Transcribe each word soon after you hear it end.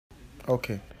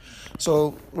Okay.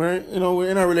 So we're in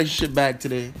our relationship bag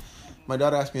today. My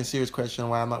daughter asked me a serious question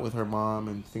why I'm not with her mom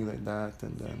and things like that,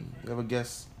 and then we have a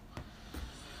guest.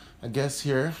 A guest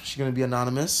here. She's gonna be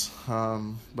anonymous,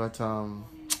 but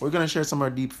we're gonna share some of our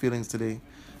deep feelings today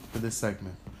for this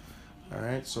segment. All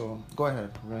right. So go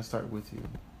ahead. We're gonna start with you,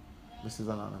 Mrs.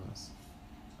 Anonymous.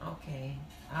 Okay.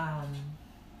 Um,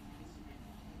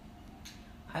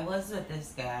 I was with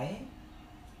this guy.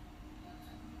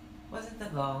 Wasn't a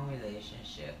long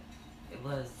relationship. It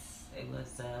was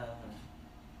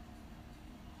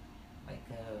like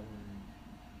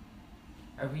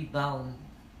a rebound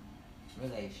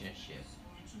relationship,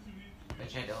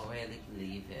 which I don't really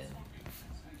believe in.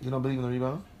 You don't believe in the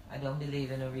rebound? I don't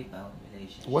believe in a rebound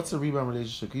relationship. What's a rebound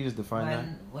relationship? Can you just define that?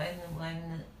 When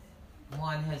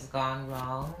one has gone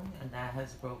wrong and that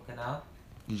has broken up,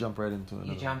 You jump right into it.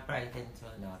 you jump right into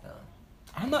another,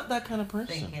 I'm not that kind of person.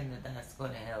 thinking that that's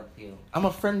going to help you. I'm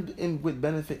a friend with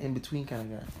benefit in between kind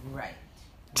of guy. Right.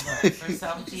 But for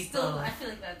some people, I feel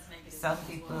like that's negative. some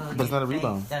people, But it's not a think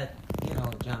rebound. that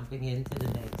jumping into the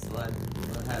next one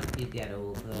will help you get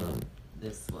over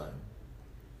this one.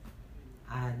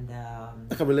 And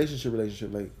Like a relationship,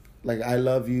 like I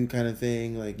love you kind of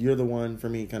thing. Like you're the one for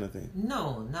me kind of thing.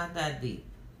 no, not that deep.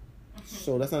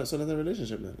 So that's not a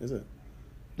relationship then, is it?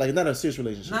 Like not a serious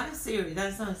relationship. Not a serious.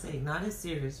 That's not saying not a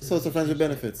serious. So it's a friends with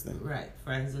relationship. benefits then. Right,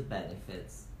 friends with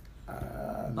benefits.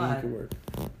 Make it work.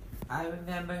 I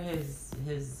remember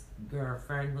his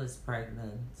girlfriend was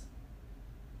pregnant,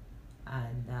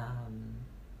 and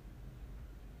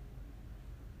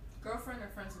Girlfriend or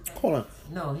friends with benefits? Hold on.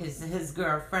 no, his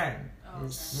girlfriend, Oh,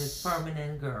 his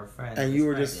permanent girlfriend. And was you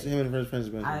were just pregnant. him and friends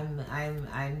with benefits.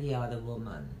 I'm the other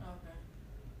woman,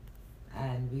 Okay.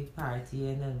 and we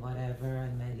partying and whatever,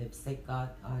 and my lipstick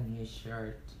got on his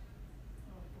shirt.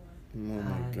 Oh boy. Oh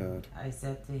my and god. I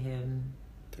said to him,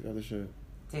 Take out the shirt.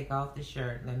 take off the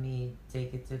shirt, let me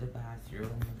take it to the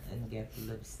bathroom and get the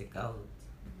lipstick out.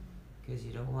 Because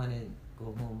you don't want to go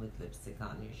home with lipstick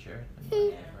on your shirt and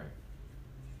whatever.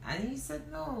 And he said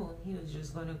no, he was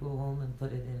just going to go home and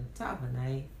put it in the tub.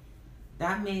 And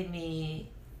that made me,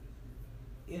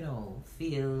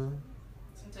 feel,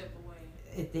 Some type of way.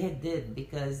 it did,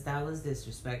 because that was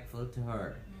disrespectful to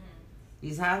her.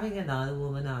 He's having another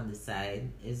woman on the side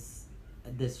is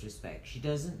a disrespect. She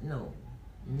doesn't know.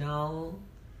 Now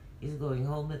he's going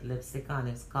home with lipstick on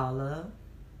his collar.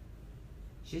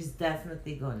 She's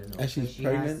definitely gonna know. And she's 'cause she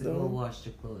pregnant, has to though? go wash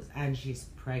the clothes, and she's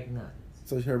pregnant.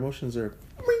 So her emotions are.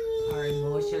 Her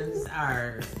emotions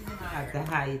are at the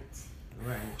height,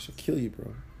 right? She'll kill you,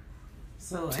 bro.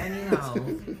 So anyhow,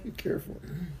 Be careful.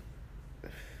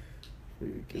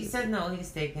 he said no.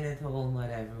 He's taking it home,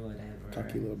 whatever.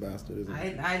 Cocky little bastard, isn't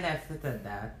he? I left it at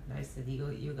that. I said,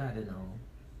 you gotta know.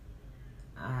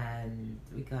 And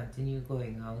we continued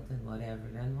going out and whatever.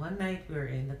 Then one night we were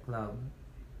in the club,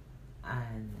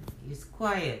 and he's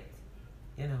quiet,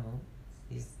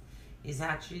 He's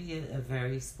actually a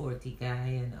very sporty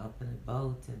guy and up and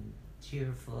about and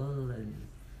cheerful,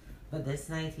 but this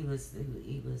night he was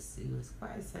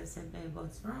quiet. So I said, babe,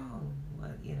 what's wrong?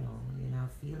 What, you're not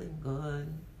feeling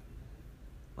good?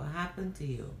 What happened to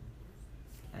you?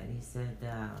 And he said,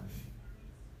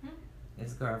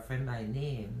 his girlfriend by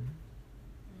name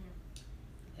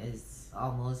is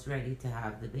almost ready to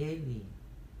have the baby.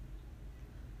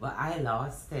 But I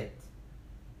lost it.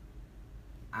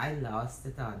 I lost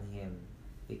it on him,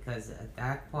 because at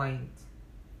that point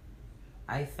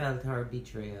I felt her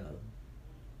betrayal.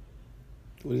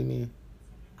 What do you mean?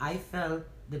 I felt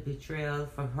the betrayal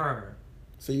for her.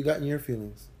 So you got in your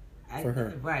feelings for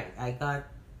her. Right. I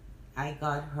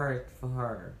got hurt for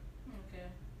her.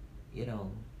 Okay.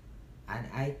 And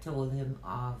I told him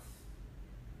off.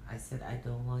 I said, I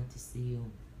don't want to see you.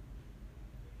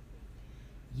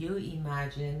 You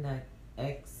imagine that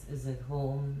X is at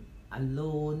home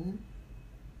alone,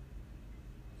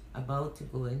 about to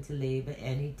go into labor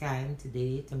anytime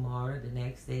today, tomorrow, the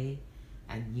next day,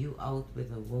 and you out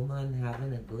with a woman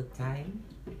having a good time?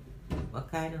 What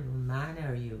kind of a man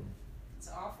are you? It's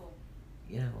awful.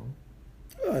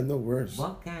 No worse.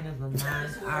 What kind of a man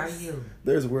are you?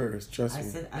 There's worse. Trust I me.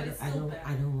 said, But it's I still don't bad.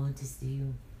 I don't want to see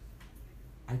you.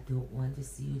 I don't want to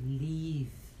see you leave.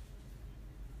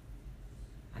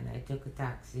 And I took a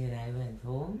taxi and I went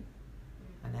home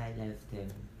and I left him.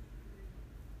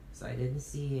 So I didn't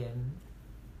see him.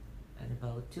 And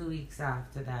about 2 weeks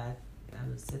after that, I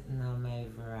was sitting on my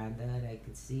veranda and I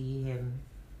could see him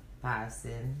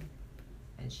passing.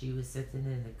 And she was sitting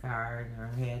in the car and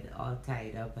her head all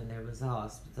tied up, and there was a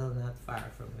hospital not far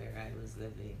from where I was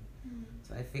living.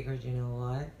 So I figured, you know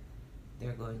what?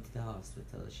 They're going to the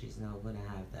hospital. She's now going to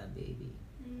have that baby.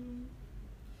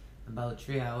 About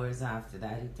 3 hours after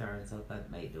that, he turns up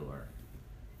at my door.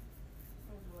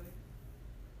 Oh boy.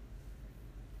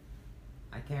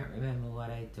 I can't remember what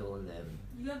I told him.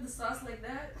 You have the sauce like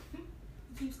that?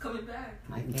 It keeps coming back.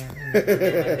 I can't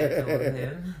remember what I told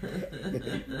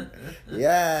him.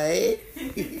 Yeah, eh?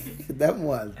 Them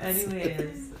ones.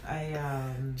 Anyways,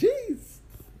 Jeez.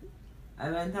 I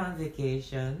went on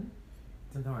vacation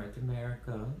to North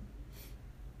America.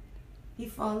 He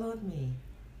followed me.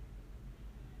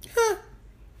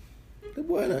 The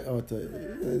boy not out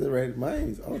of the right mind.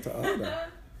 He's out of order.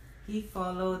 He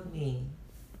followed me.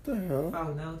 What the hell?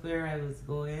 Found out where I was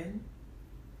going.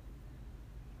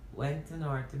 Went to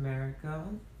North America.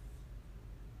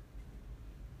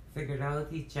 Figured out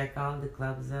he checked all the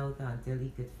clubs out until he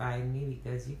could find me,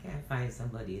 because you can't find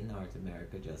somebody in North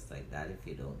America just like that if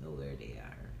you don't know where they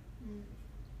are.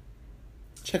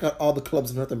 Check out all the clubs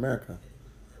in North America.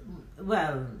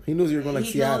 Well, He knows you were going like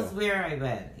he Seattle. knows where I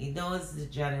went. He knows the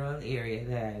general area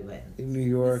that I went. In New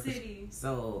York. City.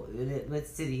 So, what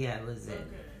city I was in. Okay.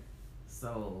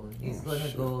 So, he's Oh, gonna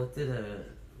shit. go to the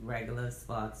regular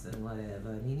spots and whatever.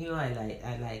 And he knew I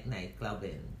like night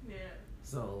clubbing. Yeah.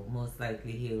 So, most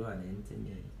likely he'll run into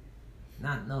me.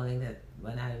 Not knowing that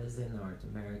when I was in North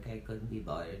America, I couldn't be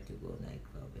bothered to go night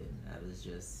clubbing. I was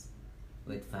just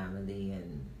with family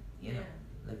and, you know,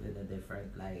 living a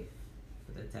different life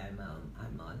for the time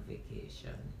I'm on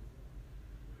vacation.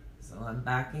 So I'm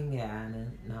back in Guyana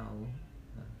now.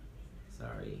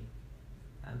 Sorry.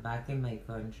 I'm back in my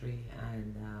country,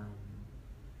 and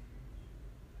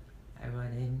I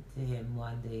run into him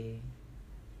one day.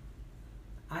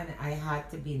 And I had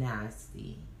to be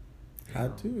nasty. you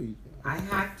Had know. to. I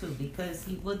had to, because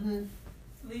he wouldn't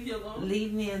Leave you alone?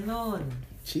 leave me alone.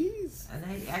 Jeez. And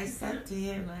I said to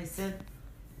him, I said,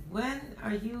 when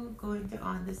are you going to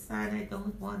understand I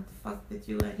don't want to fuck with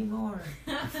you anymore?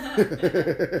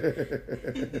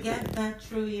 Get that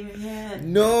through your head.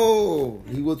 No.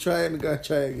 He will try and gotta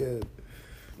try again.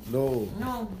 No.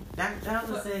 No, that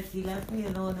was it. He left me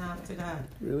alone after that.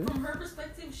 Really? From her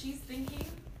perspective, she's thinking,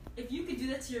 if you could do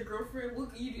that to your girlfriend,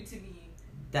 what could you do to me?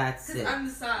 That's Because it. I'm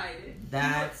the side.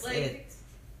 That's like, it.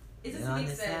 It You doesn't make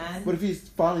sense. understand? But if he's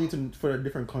following you for a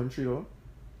different country, though,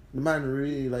 the man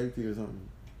really liked you or something.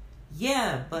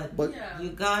 Yeah, but Yeah. you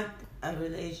got a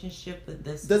relationship with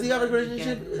this. Does he have a woman,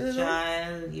 relationship you with get a her?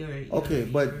 child. You're Okay,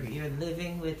 but- you're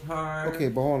living with her. Okay,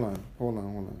 but hold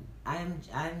on. I'm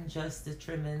just the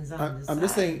trimmings on I'm the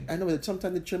just side. saying, I know that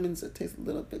sometimes the trimmings taste a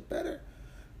little bit better.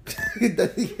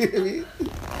 Does he hear me?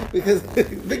 Because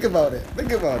think about it.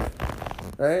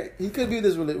 Right? He could be with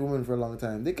this woman for a long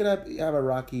time. They could have a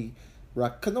rocky,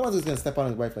 because no one's just gonna step on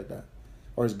his wife like that,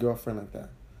 or his girlfriend like that.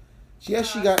 She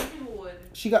got. Some people would.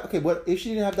 She got. Okay, but if she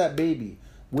didn't have that baby,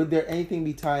 would there anything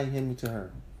be tying him to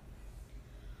her?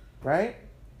 Right?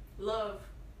 Love.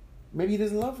 Maybe he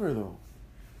doesn't love her though.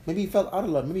 Maybe he felt out of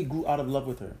love. Maybe he grew out of love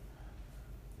with her.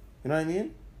 You know what I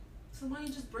mean? So why don't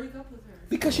you just break up with her?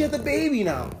 Because she had the baby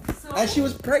now. So And she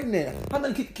was pregnant. How am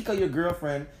I gonna kick out your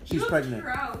girlfriend? you She's don't pregnant.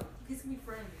 Kick her out. You guys can be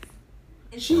friends.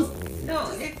 And She's- so- No,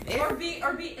 just- if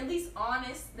or be at least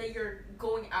honest that you're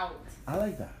going out. I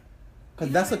like that.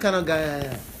 Because that's the kind of guy I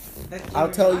am. that I'll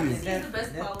you're- tell you. Honesty is the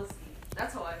best that- policy.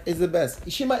 That's why. It's the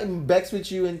best. She might vex with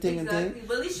you and thing and Exactly. thing.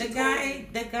 But at least The she guy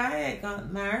I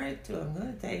got married to, I'm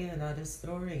gonna tell you another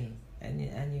story, and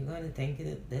you're gonna think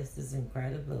that this is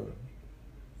incredible.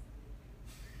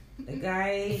 The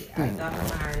guy I got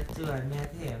married to, I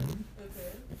met him,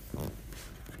 Okay.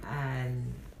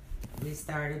 and we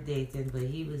started dating, but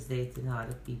he was dating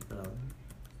other people.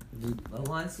 But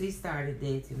once we started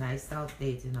dating, I stopped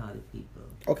dating other people.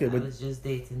 Okay, I but was just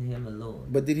dating him alone.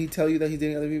 but did he tell you that he's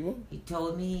dating other people? He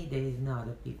told me he dated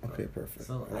other people. Okay, perfect.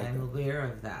 So I like I'm that. aware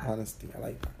of that. Honesty. I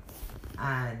like that.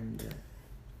 And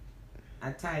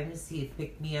at times he'd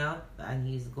pick me up and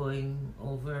he's going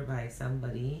over by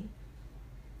somebody.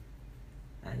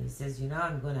 And he says, you know,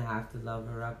 I'm going to have to love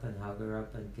her up and hug her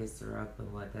up and kiss her up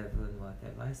and whatever and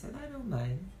whatever. I said, I don't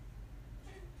mind.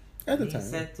 At the And time. he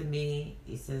said to me,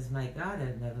 he says, my God,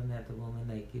 I've never met a woman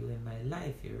like you in my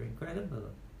life. You're incredible.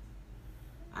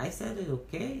 I said,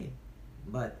 okay.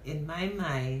 But in my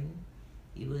mind,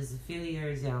 he was a few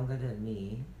years younger than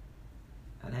me.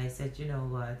 And I said, you know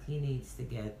what? He needs to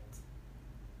get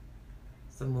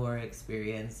some more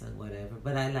experience and whatever.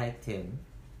 But I liked him.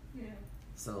 Yeah.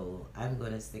 So I'm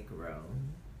going to stick around.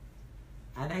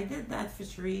 And I did that for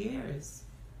 3 years.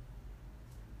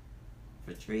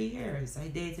 For 3 years. I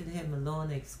dated him alone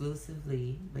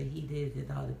exclusively, but he dated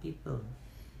other people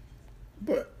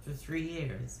But for 3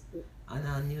 years. And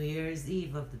on New Year's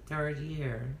Eve of the 3rd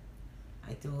year,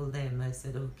 I told them, I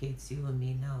said, okay, it's you and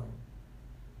me now.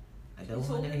 I don't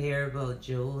told want to him? hear about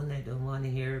Joan. I don't want to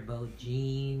hear about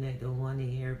Jean. I don't want to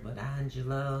hear about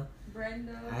Angela.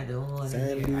 Brenda. I don't want to hear.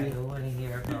 Sandy. I don't want to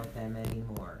hear about them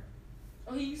anymore.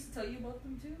 Oh, he used to tell you about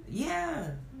them too?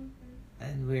 Yeah, Okay.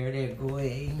 and where they're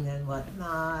going and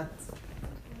whatnot.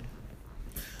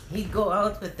 He'd go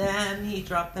out with them. He'd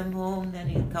drop them home. Then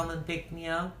he'd come and pick me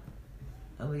up,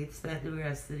 and we'd spend the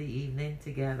rest of the evening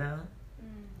together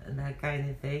and that kind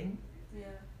of thing. Yeah.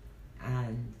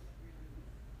 And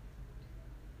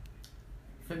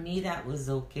for me, that was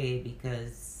okay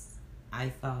because I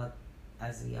thought,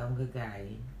 as a younger guy,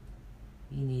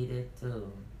 he needed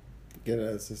to Get it out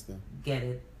of the system. get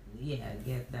it,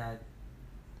 get that,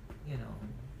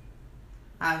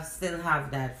 I still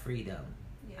have that freedom.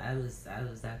 Yeah. I was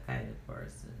that kind of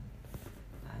person,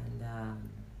 and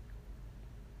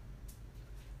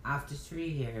after 3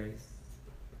 years,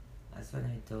 that's when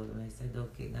I told him. I said,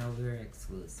 "Okay, now we're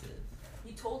exclusive."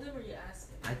 You told him or you asked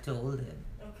him? I told him.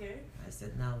 Okay. I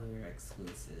said, "Now we're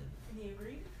exclusive," And he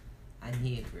agreed? and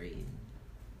he agreed.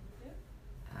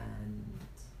 Yeah. And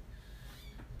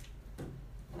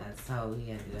that's how we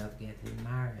ended up getting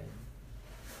married.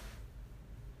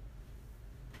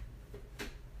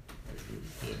 As we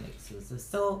became exclusive.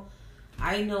 So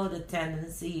I know the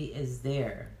tendency is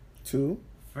there 2?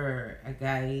 for a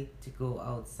guy to go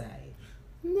outside.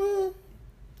 No.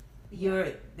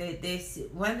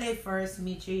 When they first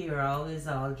meet you, you're always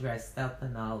all dressed up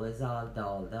and always all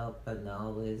dolled up and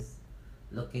always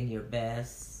looking your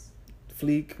best,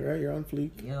 Fleek, right? You're on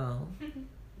fleek. Mhm.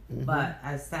 But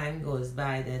as time goes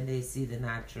by, then they see the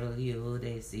natural you.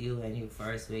 They see you when you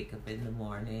first wake up in the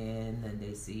morning, and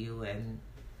they see you when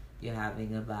you're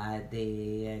having a bad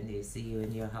day, and they see you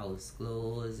in your house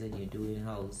clothes, and you're doing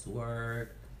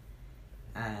housework,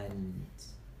 and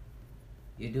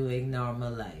you're doing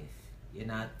normal life. You're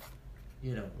not,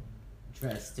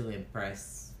 dressed to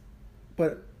impress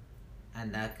But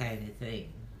and that kind of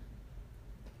thing.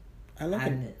 I like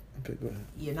And it. Okay, go ahead.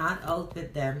 you're not out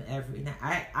with them every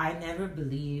night. I never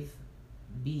believe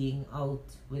being out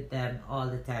with them all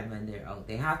the time when they're out.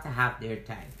 They have to have their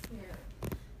time. Yeah.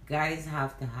 Guys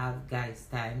have to have guys'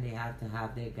 time. They have to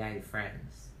have their guy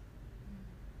friends.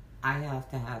 I have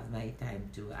to have my time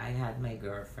too. I had my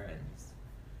girlfriends.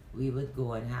 We would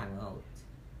go and hang out.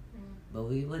 But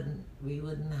we wouldn't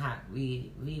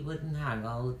hang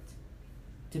out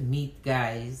to meet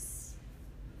guys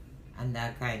and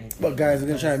that kind of thing. But guys are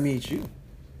gonna try to meet you.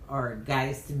 Or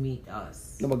guys to meet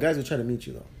us. No, but guys will try to meet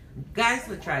you though. Guys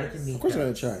would try to meet Of course,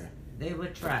 us. they're gonna They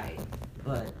would try,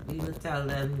 but we would tell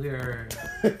them we're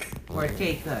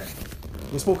taken.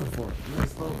 We're spoken for. We're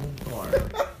spoken for.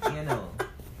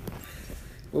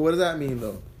 Well, what does that mean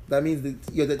though? That means that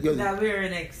That we're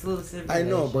an exclusive I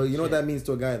know, but you know what that relationship. means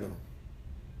to a guy though.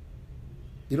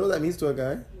 You know what that means to a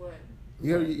guy? What?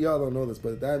 Y'all don't know this,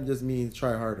 but that just means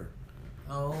try harder.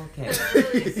 Oh, okay.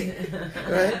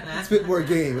 Right? Spit more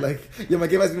game. Like, my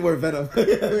game has to be more venom.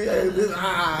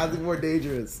 It's more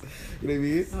dangerous. You know what I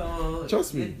mean? So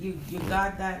Trust me. You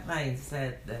got that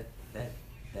mindset that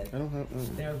I don't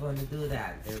have. they're going to do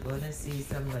that. They're going to see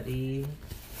somebody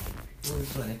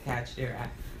who's going to catch their eye.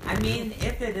 I mean,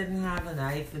 if they didn't have an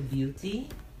eye for beauty,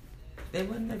 they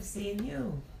wouldn't have seen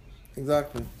you.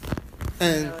 Exactly. You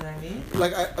And know what I mean?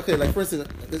 like for instance,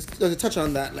 there's a touch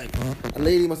on that. Like, a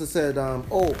lady must have said,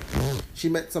 "Oh, she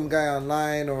met some guy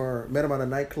online or met him at a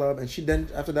nightclub," and she then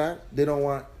after that they don't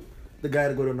want the guy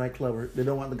to go to a nightclub or they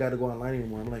don't want the guy to go online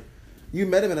anymore. I'm like, you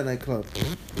met him at a nightclub.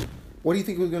 What do you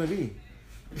think it was gonna be?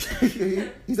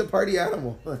 He's a party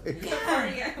animal. Like, Yeah.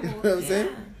 Party you animal. know what I'm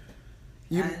saying?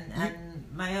 You, And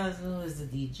my husband was a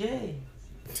DJ.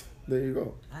 there you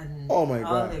go. And Oh my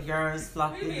all God. the girls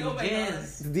flocked to What do you mean, oh my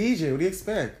DJs. The DJ. What do you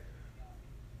expect?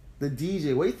 The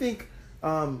DJ. What do you think?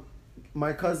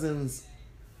 My cousin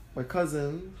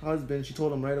husband. She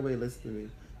told him right away. Listen to me. You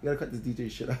gotta cut this DJ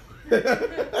shit out.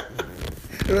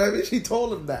 You know what I mean? She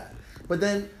told him that, but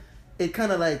then it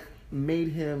kind of like made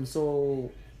him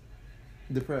so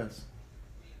depressed.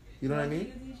 You know what I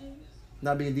mean?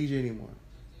 Not being a DJ anymore,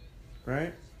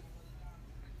 right?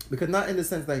 Because not in the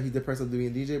sense that he's depressed of being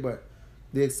a DJ, but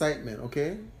the excitement.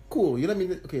 Okay, cool. You know what I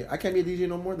mean? Okay, I can't be a DJ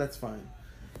no more. That's fine,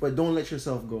 but don't let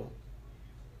yourself go.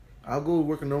 I'll go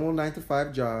work a normal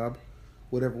 9-to-5 job,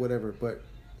 whatever. But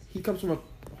he comes from a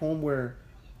home where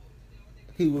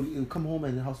he would come home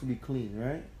and the house would be clean,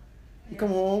 right? You come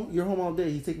home, you're home all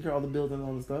day. He's taking care of all the bills and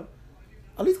all the stuff.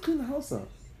 At least clean the house up.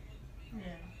 Yeah.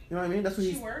 You know what I mean? That's what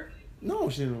She he's. work? No,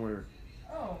 she didn't work.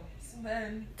 Oh, so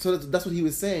then. So that's what he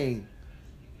was saying.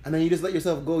 And then you just let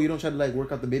yourself go. You don't try to like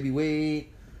work out the baby weight.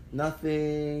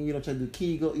 Nothing. You don't try to do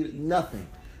Kegel. Nothing.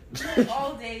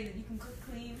 All day that you can cook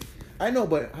clean. I know,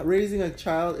 but raising a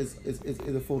child is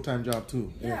a full-time job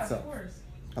too in Yeah, itself. of course.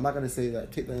 I'm not gonna say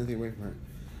that, take anything away from her,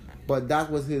 but that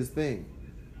was his thing.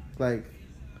 Like,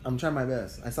 I'm trying my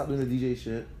best. I stopped doing the DJ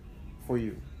shit for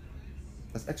you.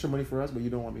 That's extra money for us, but you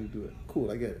don't want me to do it.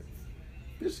 Cool, I get it.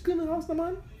 Just clean the house, no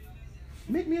man.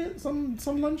 Make me some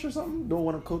lunch or something. Don't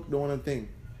want to cook, don't want to think.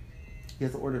 He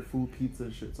has to order food, pizza,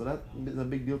 and shit. So that is a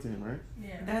big deal to him, right?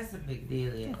 Yeah. That's a big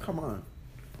deal, yeah. Oh, come on.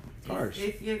 It's harsh.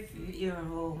 If you're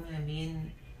home, I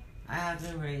mean, I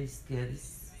haven't raised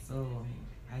kids, so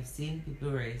I've seen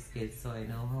people raise kids, so I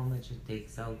know how much it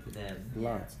takes out to them.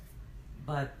 Lots.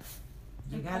 But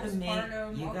you And gotta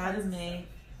postpartum, all kinds of make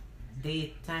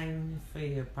date time for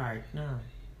your partner.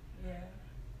 Yeah.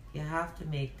 You have to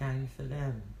make time for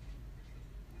them.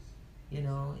 You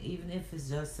know, even if it's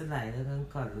just to lie down and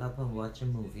cuddle up and watch a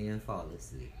movie and fall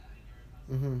asleep.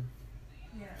 Mm-hmm.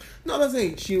 Yeah. No, I'm not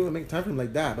saying she would make time for him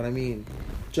like that, but I mean,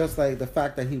 just like the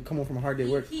fact that he'd come home from a hard day at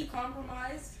work He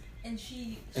compromised, and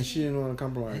she didn't want to And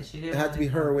compromise. she It didn't had to be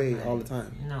wanna her way compromise. all the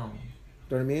time. No, You know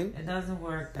what I mean? it doesn't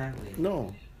work that way.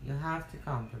 No. You have to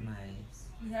compromise.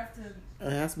 you have to.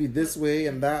 It has to be this way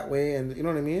and that way, and you know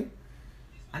what I mean?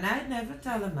 And I'd never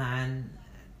tell a man,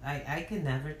 I can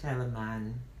never tell a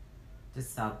man to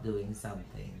stop doing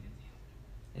something.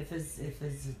 If the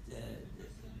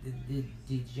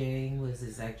DJing was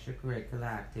his extracurricular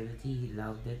activity, he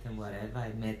loved it and whatever. I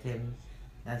met him,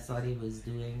 that's what he was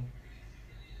doing.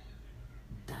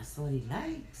 That's what he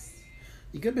likes.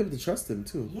 You gotta be able to trust him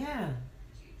too. Yeah.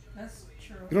 That's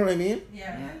true. You know what I mean?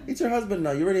 Yeah. Yeah. It's your husband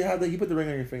now. You already have that. You put the ring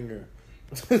on your finger.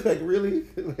 Like, really?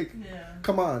 Like, Yeah.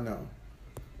 come on now.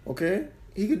 Okay?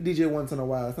 He could DJ once in a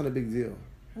while. It's not a big deal.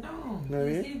 No. You know what I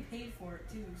He's mean? getting paid for it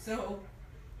too. So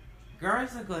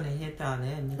Girls are gonna hit on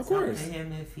him. It's Of course. up to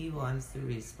him if he wants to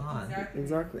respond. exactly.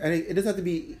 Exactly. And it doesn't have to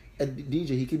be a DJ.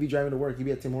 He could be driving to work. He could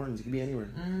be at Tim Hortons. He could be anywhere.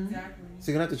 Mhm. Exactly.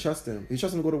 So you're going to have to trust him. You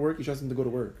trust him to go to work, you trust him to go to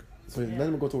work. So Yeah. let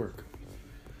him go to work.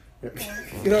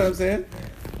 You know what I'm saying?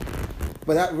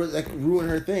 But that like ruined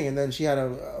her thing, and then she had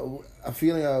a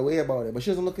feeling a way about it. But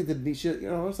she doesn't look into the shit. You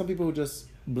know, some people who just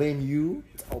blame you.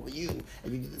 It's over you,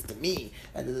 and you did this to me.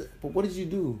 But what did you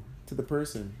do to the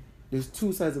person? There's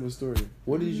two sides of a story.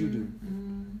 What did you do?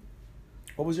 Mhm.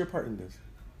 What was your part in this?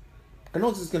 I know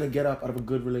it's just gonna get up out of a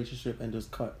good relationship and just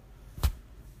cut.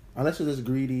 Unless you're just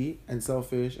greedy and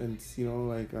selfish and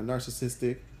like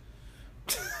narcissistic.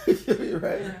 You're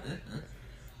right. Yeah.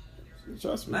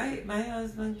 Trust me. My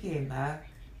husband came back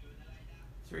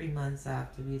 3 months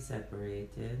after we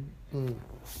separated, Mm.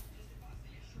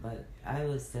 but I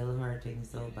was still hurting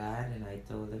so bad, and I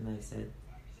told him, I said,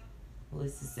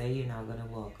 who's to say you're not gonna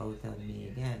walk out on me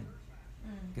again?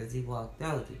 Mm. Because he walked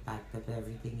out, he packed up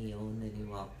everything he owned and he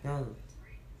walked out,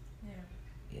 Yeah.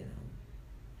 you know.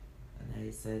 And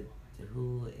I said,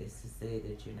 who is to say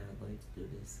that you're not going to do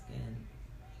this again?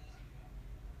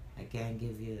 I can't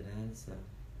give you an answer.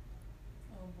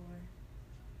 Oh boy.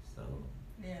 So,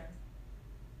 Yeah.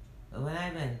 but when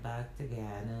I went back to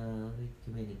Ghana, we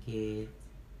communicate.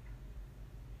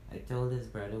 I told his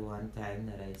brother one time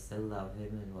that I still love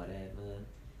him and whatever.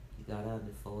 He got on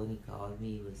the phone, he called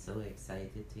me, he was so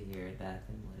excited to hear that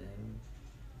and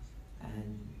whatever.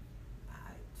 And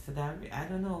I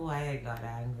don't know why I got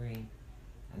angry.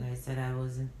 And I said I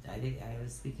was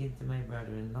speaking to my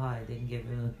brother-in-law. I didn't give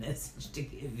him a message to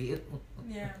give you.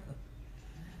 Yeah.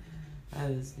 I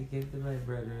was speaking to my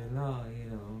brother-in-law,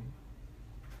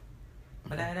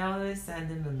 But I'd always send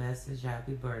him a message,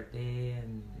 happy birthday,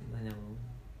 and,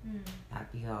 Mm.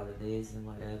 happy holidays and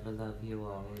whatever, love you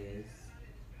always.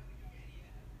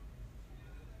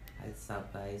 I'd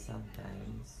stop by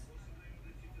sometimes,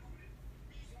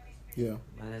 Yeah.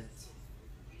 but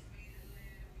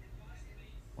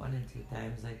one or two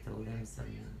times I told him some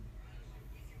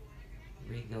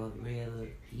real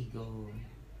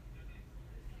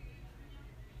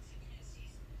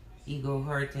ego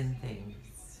hurting things.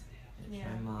 Yeah.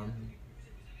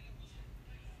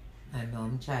 My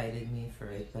mom chided me for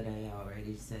it, but I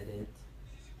already said it.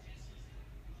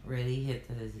 Really hit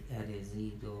at his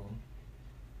ego.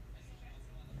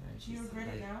 And Do you she said,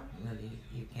 regret it now? No,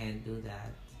 you can't do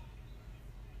that.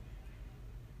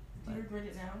 Do you regret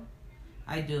it now?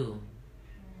 I do.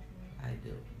 Mhm. I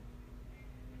do.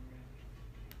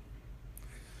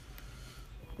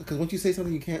 Because once you say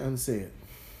something, you can't unsay it.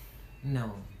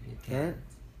 No, you can't.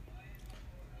 Right?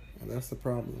 And that's the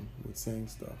problem with saying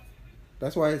stuff.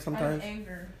 That's why Out of sometimes.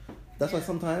 anger. That's why Yeah.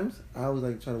 sometimes I always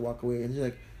like try to walk away, and she's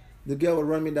like, the girl would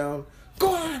run me down.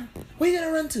 Go on, where you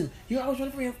gonna run to? You always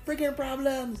running from your freaking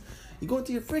problems. You go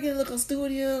into your friggin' little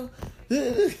studio.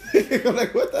 I'm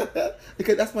like, what the hell?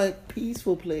 Because that's my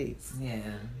peaceful place. Yeah.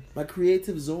 My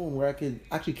creative zone where I could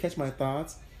actually catch my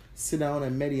thoughts, sit down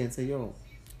and meditate and say, yo,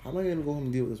 how am I going to go home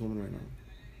and deal with this woman right now?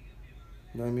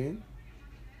 You know what I mean?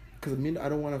 Because I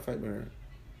don't want to fight with her.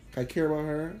 I care about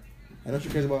her. I know she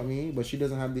cares about me, but she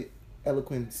doesn't have the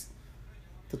eloquence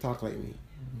to talk like me.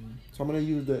 Mm-hmm. So I'm going to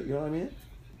use the, you know what I mean?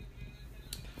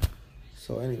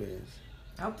 So anyways.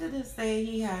 Up to this day,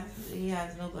 he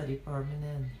has nobody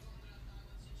permanent.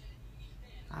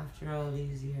 After all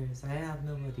these years, I have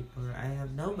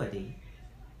nobody,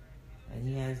 and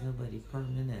he has nobody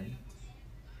permanent.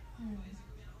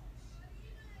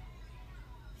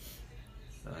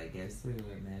 So I guess we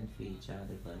were meant for each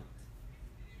other, but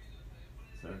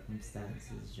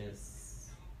circumstances just,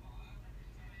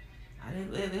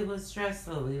 and it was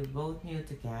stressful. We were both new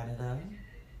to Canada.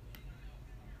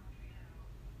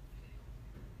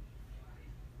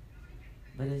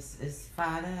 But his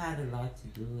father had a lot to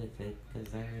do with it,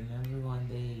 because I remember one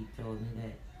day he told me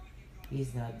that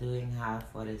he's not doing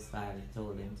half what his father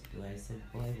told him to do. I said,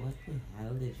 boy, what the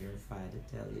hell did your father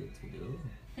tell you to do?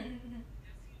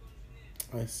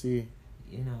 I see.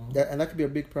 You know? And that could be a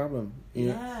big problem. You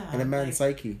know, in a man's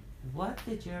psyche. What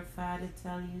did your father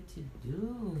tell you to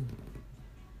do?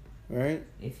 Right?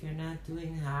 If you're not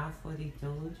doing half what he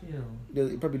told you.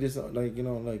 He probably just like, you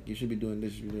know, like you should be doing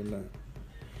this, you should be doing that.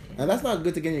 And that's not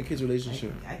good to get in your kid's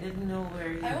relationship. I didn't know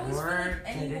where he worked.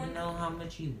 I didn't know how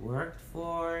much he worked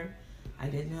for. I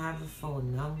didn't have a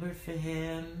phone number for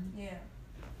him. Yeah.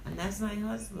 And that's my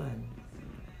husband.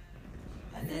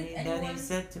 And then he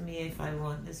said to me, if I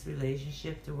want this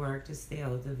relationship to work, to stay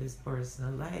out of his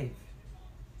personal life.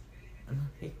 I'm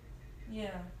like,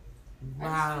 yeah. wow.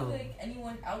 I just feel like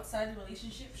anyone outside the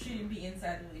relationship shouldn't be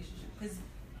inside the relationship, because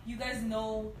you guys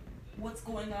know what's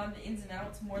going on, the ins and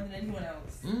outs, more than anyone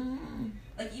else. Mm-hmm.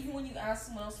 Like, even when you ask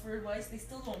someone else for advice, they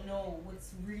still don't know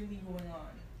what's really going on.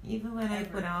 Even when I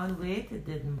put on weight, it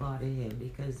didn't bother him,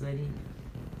 because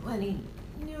when he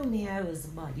knew me, I was a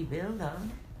bodybuilder.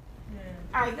 Yeah.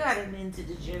 I got him into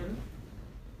the gym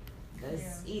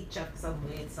because he chucked some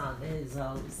weights on his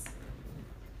house.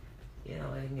 You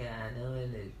know, in Ghana,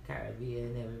 in the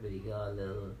Caribbean, everybody got a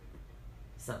little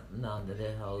something under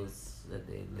their house that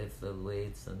they lift the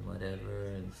weights and whatever.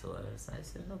 And so I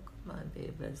said, no, come on,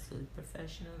 babe, let's do it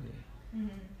professionally. Mm-hmm.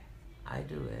 I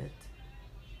do it.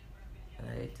 And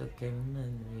I took him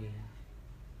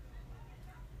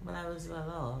and I was well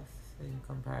off in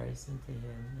comparison to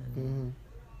him. And,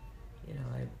 you know,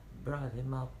 I brought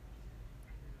him up.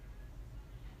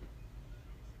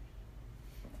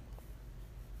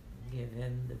 Give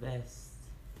him the best.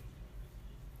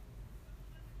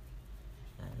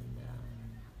 And,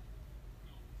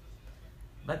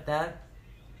 but that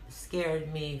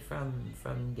scared me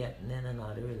from getting in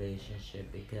another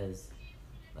relationship, because,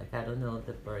 like, I don't know if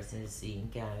the person is seeing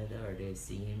Canada or they're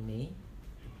seeing me.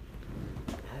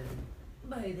 And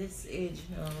by this age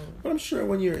now. But I'm sure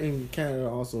when you're in Canada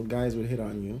also, guys would hit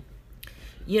on you.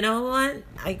 You know what?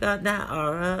 I got that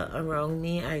aura around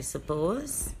me, I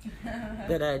suppose.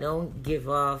 That I don't give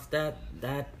off that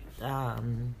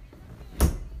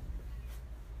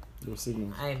Your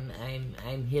signals. I'm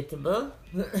hittable.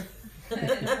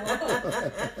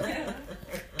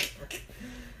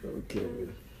 Okay.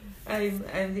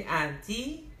 I'm the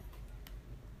auntie.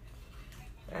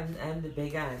 I'm the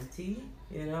big auntie,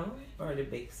 you know, or the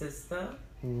big sister.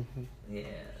 Mm-hmm. Yeah.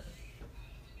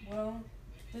 Well,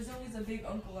 there's always a big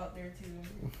uncle out there too.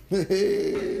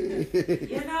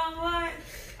 You know what?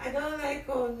 I don't like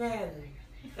old men.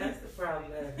 That's the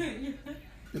problem.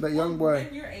 You're that young boy.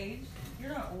 At your age, you're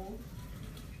not old.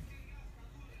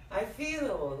 I feel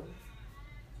old.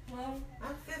 Well,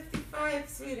 I'm 55,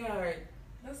 sweetheart.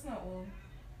 that's not old.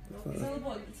 That's It's not all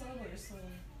about your soul.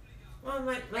 Well,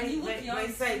 my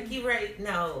psyche right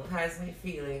now has me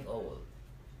feeling old.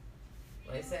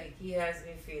 My psyche has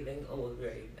me feeling old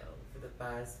right now for the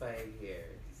past 5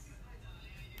 years.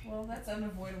 Well, that's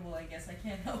unavoidable, I guess. I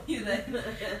can't help you then.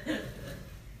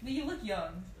 But you look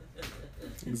young.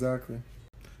 Exactly.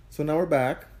 So now we're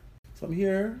back. So I'm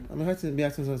here. I'm going to be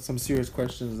asking some serious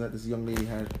questions that this young lady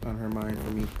had on her mind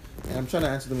for me. And I'm trying to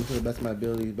answer them to the best of my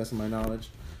ability, the best of my knowledge.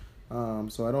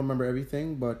 So I don't remember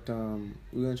everything, but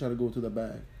we're going to try to go through the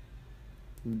bag.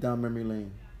 Down memory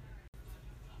lane.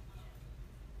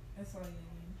 That's all you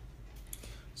need.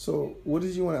 So what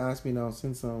did you want to ask me now,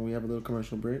 since we have a little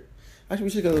commercial break? Actually, we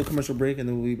should get a little commercial break, and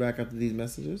then we'll be back after these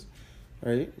messages.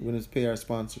 All right? We're going to pay our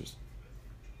sponsors.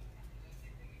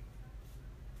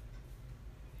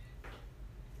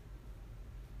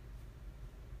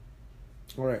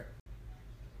 All right.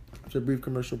 After a brief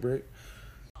commercial break.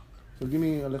 So give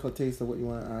me a little taste of what you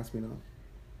want to ask me now.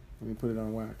 Let me put it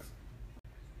on wax.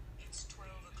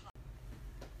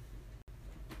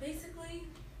 Basically,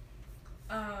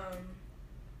 I've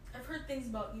heard things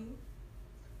about you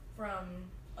from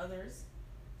others,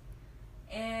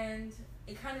 and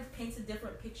it kind of paints a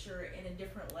different picture in a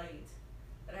different light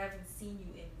that I haven't seen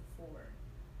you in before.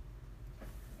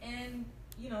 And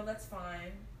that's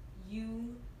fine.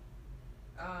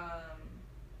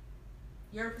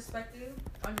 Your perspective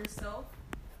on yourself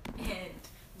and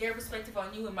their perspective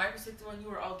on you and my perspective on you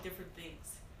are all different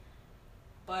things.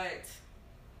 But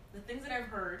the things that I've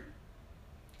heard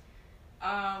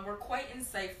were quite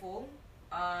insightful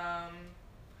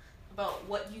about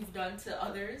what you've done to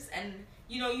others. And,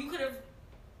 you could have,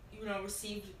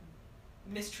 received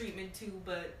mistreatment too,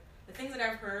 but the things that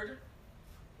I've heard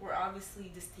were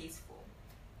obviously distasteful.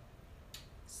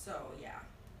 So, yeah.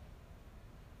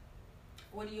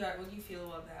 What do you feel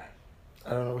about that? I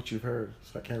don't know what you've heard,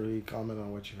 so I can't really comment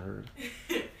on what you've heard.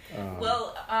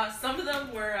 Well, some of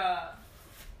them were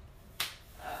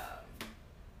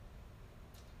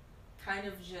kind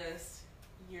of just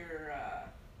your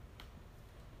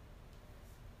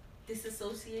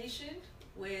disassociation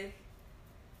with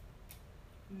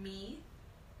me.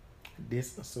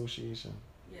 Disassociation.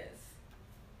 Yes.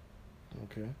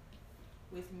 Okay.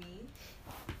 With me,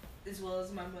 as well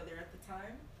as my mother at the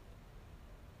time.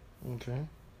 Okay.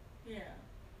 Yeah.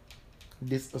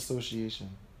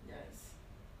 Disassociation. Yes.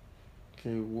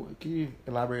 Okay, can you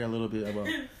elaborate a little bit about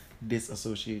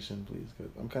disassociation, please?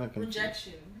 Because I'm kind of confused.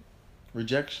 Rejection.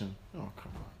 Rejection? Oh,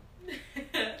 come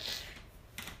on.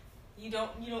 You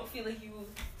don't feel like you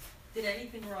did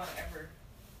anything wrong ever.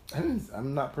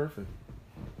 I'm not perfect.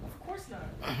 Of course not.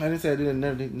 I didn't say I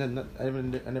never did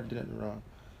anything wrong.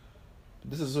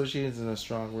 Disassociation is a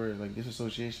strong word. Like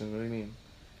disassociation, what do you mean?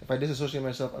 If I disassociate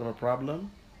myself out of a problem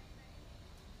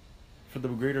for the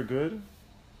greater good,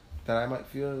 that I might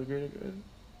feel the greater good.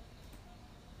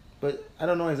 But I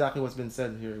don't know exactly what's been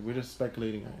said here. We're just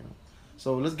speculating right now.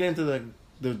 So let's get into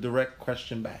the direct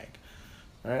question bag.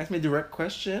 All right, ask me a direct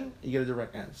question, you get a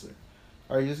direct answer.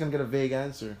 Or are you just gonna get a vague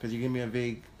answer because you give me a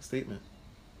vague statement?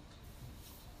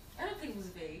 I don't think it was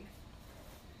vague.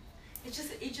 It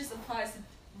just applies to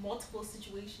multiple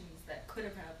situations that could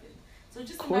have happened. So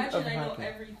just imagine I know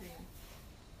everything.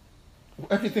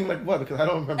 Everything like what? Because I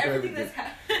don't remember everything. That's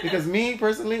happened. Because me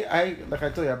personally, I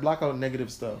tell you, I block out negative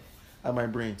stuff out of my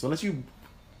brain. So unless you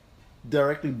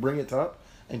directly bring it up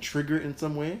and trigger it in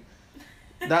some way,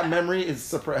 that memory is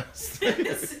suppressed.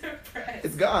 It's suppressed.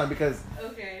 It's gone because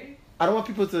okay. I don't want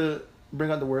people to bring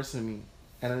out the worst in me.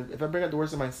 And if I bring out the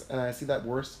worst in and I see that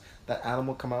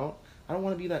animal come out, I don't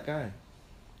want to be that guy.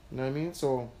 You know what I mean?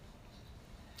 So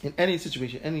in any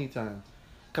situation, any time,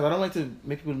 because I don't like to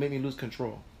make people make me lose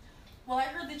control. Well, I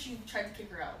heard that you tried to kick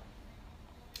her out.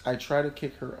 I tried to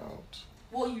kick her out.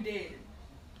 Well, you did.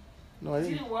 No, I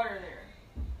didn't. You didn't want her there.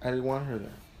 I didn't want her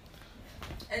there.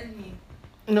 And me.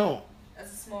 No.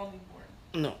 As a small newborn.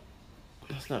 No.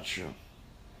 That's not true.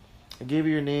 I gave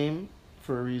you your name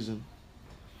for a reason.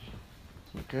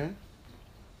 Okay?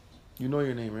 You know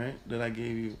your name, right? That I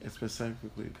gave you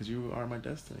specifically because you are my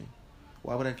destiny.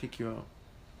 Why would I kick you out?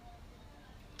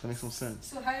 That makes no sense.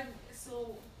 So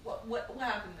what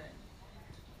happened then?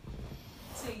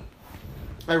 So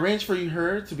I arranged for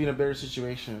her to be in a better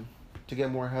situation, to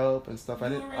get more help and stuff. You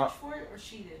arranged for it, or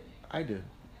she did? I did.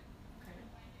 Okay.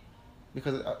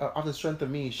 Because off the strength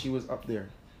of me, she was up there.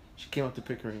 She came up to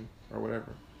Pickering or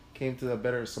whatever. Came to a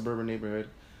better suburban neighborhood,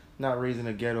 not raised in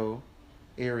a ghetto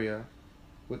area.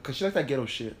 Because she likes that ghetto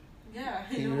shit. Yeah,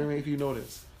 I You know. remember if you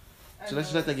notice. She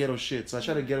likes that ghetto shit. So I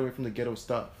try to get away from the ghetto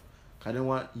stuff. I didn't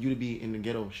want you to be in the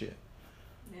ghetto shit.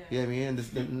 Yeah. You know what I mean?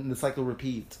 And the cycle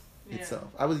repeats itself.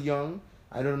 I was young.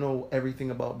 I don't know everything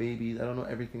about babies. I don't know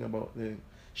everything about the.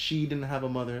 She didn't have a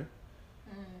mother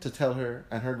to tell her,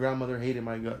 and her grandmother hated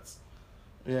my guts.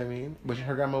 You know what I mean? But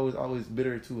her grandma was always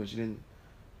bitter too, and she didn't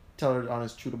tell her the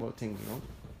honest truth about things, you know?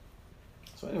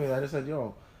 So anyway, I just said,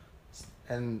 yo.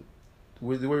 And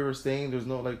with the way we were staying, there's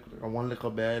no like a one little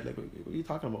bed. Like, what are you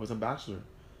talking about? It's a bachelor.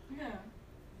 Yeah.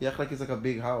 You act like it's like a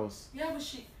big house. Yeah, but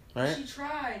she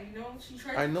tried, you know? She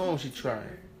tried. I know she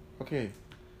tried. Okay.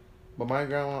 But my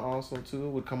grandma also too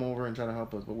would come over and try to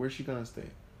help us. But where's she gonna stay?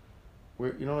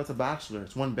 It's a bachelor.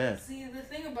 It's one bed. See, the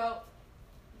thing about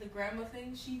the grandma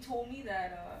thing, she told me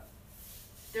that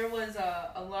there was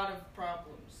a lot of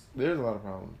problems. There's a lot of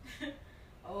problems.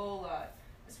 A whole lot,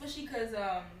 especially because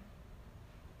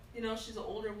she's an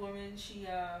older woman. She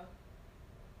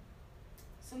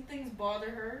some things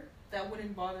bother her that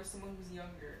wouldn't bother someone who's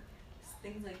younger.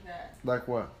 Things like that. Like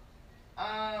what?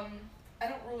 I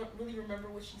don't really remember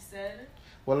what she said.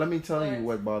 Well, let me tell you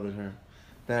what bothered her.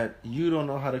 That you don't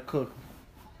know how to cook.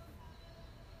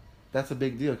 That's a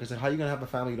big deal. Because how you going to have a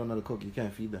family you don't know how to cook? You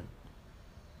can't feed them.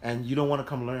 And you don't want to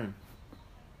come learn.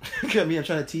 I mean, I'm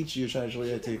trying to teach you. Trying to show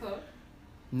you how to take.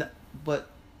 No, but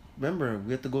remember,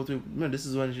 we have to go through. Remember, this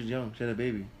is when she was young. She had a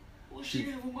baby. Well, she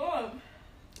didn't have a mom.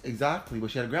 Exactly.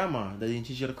 But she had a grandma that didn't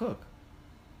teach you how to cook.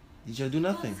 Did you do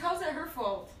nothing? How's that her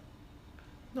fault?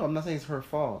 No, I'm not saying it's her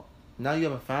fault. Now you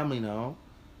have a family now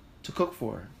to cook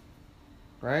for,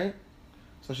 right?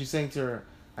 So she's saying to her,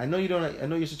 I know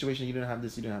your situation, you didn't have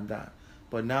this, you didn't have that.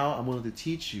 But now I'm willing to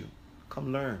teach you.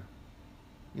 Come learn.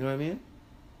 You know what I mean?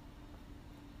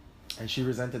 And she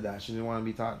resented that. She didn't want to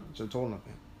be taught. She told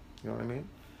nothing. You know what I mean?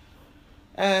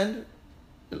 And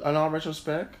in all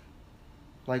retrospect,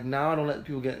 like now I don't let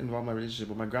people get involved in my relationship.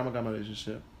 But my grandma got my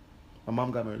relationship. My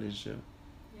mom got my relationship.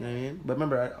 You know what I mean? But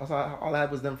remember, all I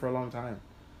had was them for a long time.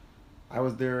 I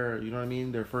was their, you know what I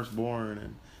mean? Their firstborn.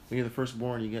 And when you're the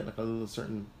firstborn, you get like a little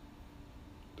certain,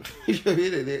 you know what I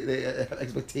mean? They have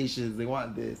expectations. They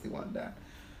want this, they want that.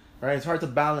 Right? It's hard to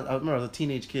balance. I remember I was a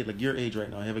teenage kid, like your age right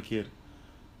now. I have a kid.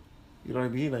 You know what I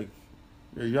mean? Like,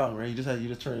 you're young, right? You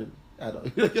just turned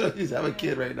adult. You just have a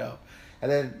kid right now.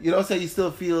 And then, you know, so you still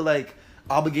feel like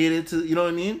obligated to, you know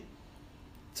what I mean?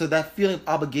 So that feeling of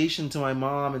obligation to my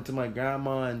mom and to my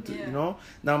grandma and to, you know,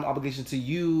 now I'm obligation to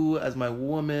you as my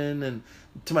woman and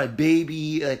to my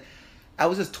baby. Like, I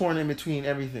was just torn in between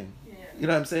everything. Yeah. You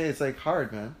know what I'm saying? It's like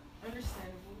hard, man.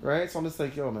 Understandable. Right? So I'm just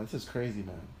like, yo, man, this is crazy,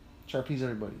 man. Try to please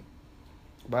everybody.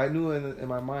 But I knew in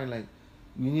my mind, like,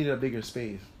 you needed a bigger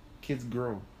space. Kids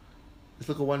grow. This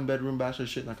little 1-bedroom bachelor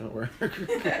shit not gonna work.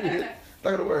 It's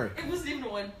not gonna work. It wasn't even a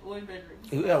one bedroom.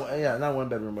 Yeah, not 1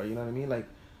 bedroom, but you know what I mean? Like,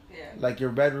 yeah. Like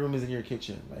your bedroom is in your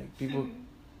kitchen. Like people,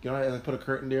 you know, like put a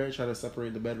curtain there, try to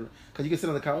separate the bedroom, cause you can sit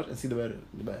on the couch and see the bed.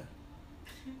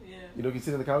 Yeah. You know, you can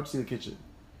sit on the couch, see the kitchen.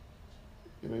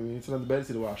 You know what I mean? Sit on the bed,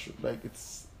 see the washroom. Like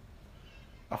it's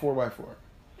a 4x4.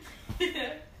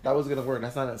 That wasn't gonna work.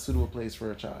 That's not a suitable place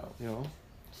for a child. You know.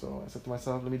 So I said to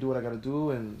myself, let me do what I gotta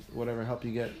do and whatever help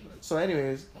you get. So,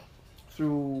 anyways,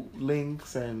 through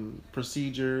links and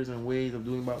procedures and ways of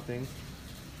doing about things.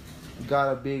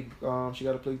 Got a big, she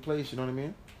got a big place, you know what I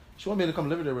mean? She wanted me to come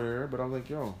live there with her, but I'm like,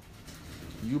 yo,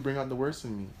 you bring out the worst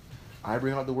in me. I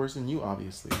bring out the worst in you,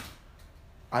 obviously.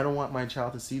 I don't want my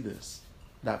child to see this,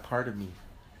 that part of me.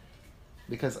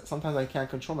 Because sometimes I can't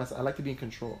control myself. I like to be in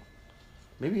control.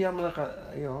 Maybe I'm like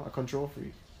a control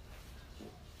freak.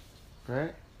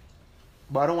 Right?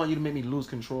 But I don't want you to make me lose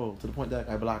control to the point that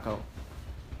I black out.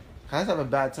 I just have a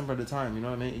bad temper at the time, you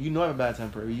know what I mean? You know I have a bad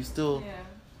temper. You still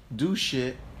do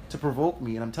shit to provoke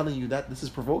me, and I'm telling you that this is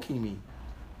provoking me.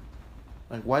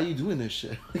 Like, why are you doing this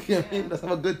shit? You know what I mean? Let's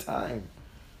have a good time.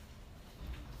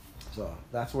 So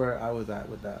that's where I was at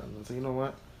with that. And I said, you know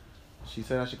what? She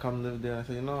said I should come live there. I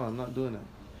said, no, I'm not doing that.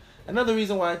 Another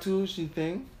reason why too, she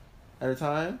think at the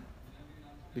time,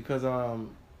 because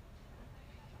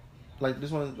like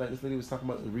this lady was talking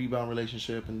about the rebound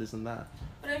relationship and this and that.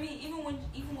 But I mean, even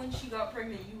when she got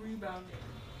pregnant, you rebounded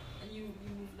and you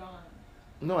moved on.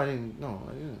 No, I didn't.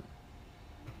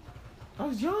 I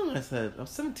was young, I said. I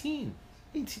was 17.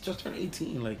 18, just turned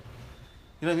 18. Like,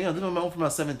 you know what I mean? I was living on my own from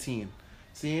about 17.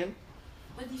 Seeing?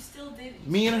 But you still did.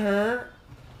 Me and her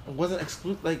wasn't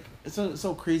exclusive. Like, it's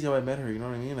so crazy how I met her, you know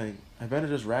what I mean? Like, I met her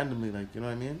just randomly, like, you know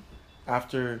what I mean?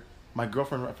 After my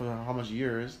girlfriend, for how much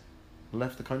years,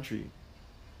 left the country.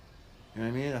 You know what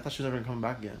I mean? I thought she was never going to come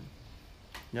back again.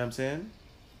 You know what I'm saying?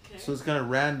 Okay. So it's kind of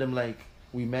random, like,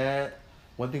 we met.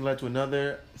 One thing led to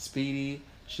another. Speedy,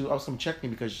 she was come check me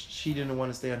because she didn't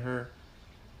want to stay at her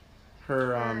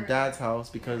dad's house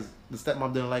because the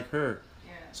stepmom didn't like her.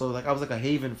 Yeah. So like I was like a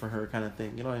haven for her kind of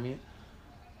thing. You know what I mean?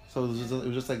 So it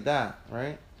was just like that,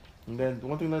 right? And then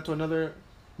one thing led to another.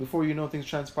 Before you know, things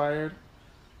transpired.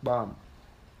 Bomb.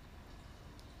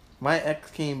 My ex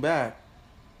came back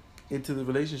into the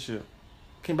relationship.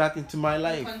 Came back into my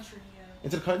life.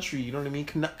 Into the country. You know what I mean?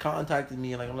 Contacted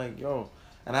me and like I'm like, yo.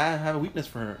 And I have a weakness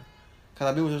for her. Because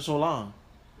I've been with her so long.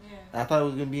 Yeah. And I thought it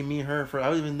was going to be me and her for... I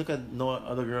wouldn't even look at no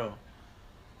other girl.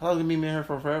 I thought it was going to be me and her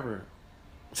for forever.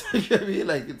 You know what I mean?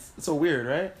 Like, it's so weird,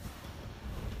 right?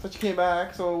 So she came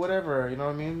back, so whatever, you know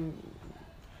what I mean?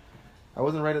 I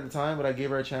wasn't right at the time, but I gave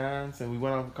her a chance. And we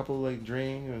went on a couple of, like,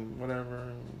 drinks and whatever.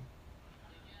 And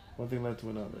one thing led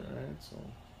to another, right? So...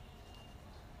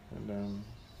 And,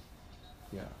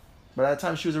 yeah. But at the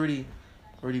time, she was already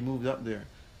moved up there.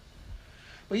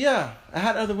 But yeah, I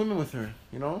had other women with her,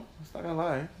 you know? It's not gonna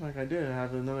lie. Like I did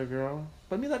have another girl.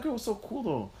 But I mean, that girl was so cool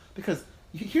though. Because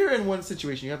you're in one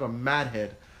situation, you have a mad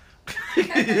head.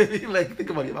 Like, think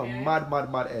about it, you have a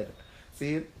mad head.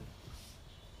 See it?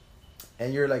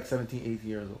 And you're like 17, 18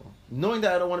 years old. Knowing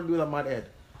that I don't want to be with a mad head.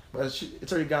 But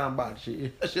it's already gone bad.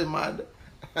 She's mad.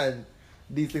 And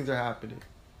these things are happening.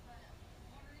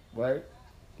 Right?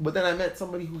 But then I met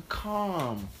somebody who's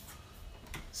calm,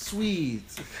 sweet,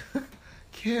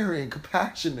 caring,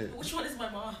 compassionate. Which one is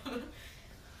my mom?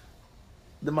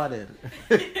 The mad head.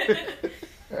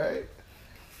 Right?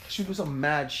 She do some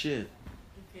mad shit.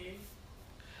 Okay.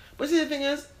 But see, the thing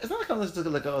is, it's not like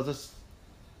I was just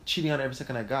cheating on her every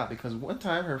second I got. Because one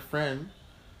time her friend...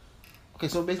 Okay,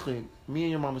 so basically, me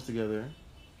and your mom was together.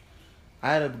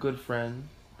 I had a good friend.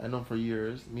 I know him for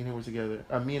years. Me and him were together.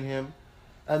 Me and him...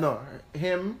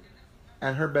 him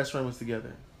and her best friend was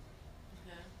together.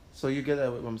 Okay. So you get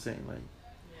that what I'm saying. Like,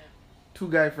 Yeah. 2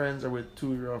 guy friends are with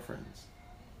 2 girlfriends.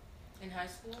 In high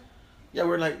school? Yeah,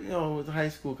 we're like, with high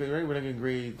school, right? We're like in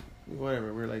grade,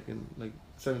 whatever. We're like in like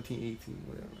 17, 18,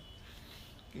 whatever.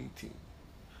 18.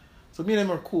 So me and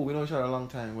him are cool. We know each other a long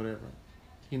time, whatever.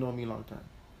 He know me a long time.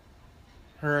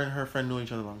 Her and her friend knew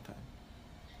each other a long time.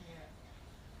 Yeah.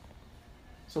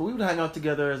 So we would hang out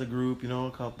together as a group,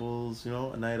 couples, a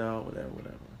night out, whatever.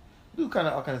 Do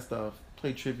all kind of stuff.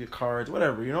 Play trivia cards,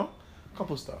 whatever,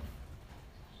 couple stuff.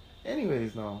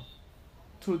 Anyways, now,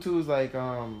 Tutu's like,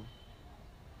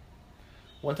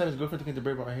 one time his girlfriend came to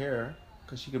braid my hair,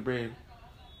 because she could braid.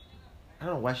 I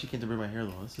don't know why she came to braid my hair,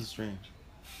 though. This is strange.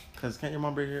 Because can't your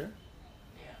mom braid hair?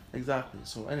 Yeah. Exactly.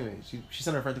 So anyway, she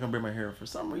sent her friend to come braid my hair for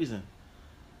some reason.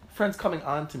 Friend's coming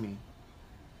on to me.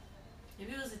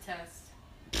 Maybe it was a test.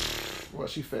 Well,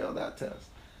 she failed that test.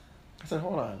 I said,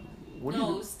 hold on. What are you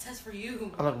No, it was a test for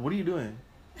you. I'm like, what are you doing?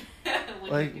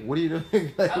 What Like, did you do? what are you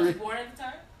doing? Like, I was born at the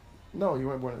time? no, you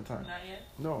weren't born at the time. Not yet.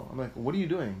 No, I'm like, what are you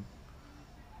doing?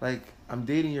 Like, I'm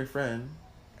dating your friend,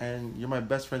 and you're my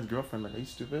best friend's girlfriend. Like, are you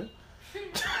stupid? You know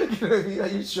what I mean? Are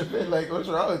you tripping? Like, what's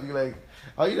wrong with you? Like,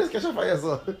 oh, you just catch up by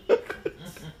yourself.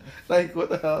 Like, what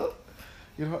the hell?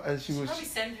 And she was. Probably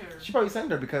send her. She probably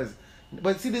sent her because,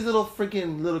 but see these little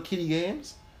kitty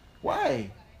games.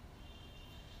 Why?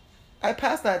 I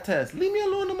passed that test. Leave me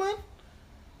alone, man.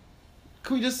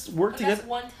 Can we just work But together? that's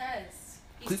one test.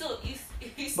 Could-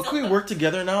 He's But can we work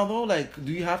together now though? Like,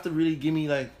 do you have to really give me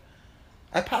like?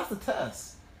 I passed the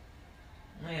test.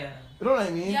 Yeah. You know what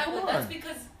I mean? Yeah, Come but on. that's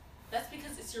because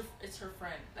it's her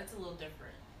friend. That's a little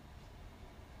different.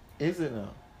 Is it now?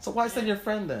 So why send your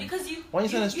friend then? Because Why you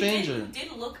send a stranger? You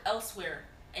did look elsewhere,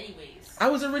 anyways. I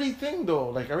was already thing though.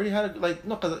 Like I already had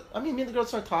no, cause I mean me and the girl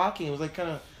started talking. It was like kind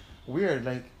of weird.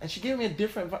 Like, and she gave me a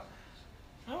different. I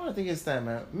don't want to think it's that,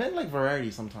 man. Men like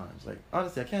variety sometimes. Like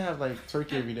honestly, I can't have like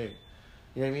turkey every day.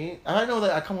 You know what I mean? And I know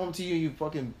that I come home to you, you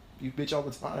bitch all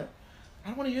the time. I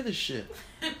don't want to hear this shit.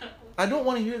 I don't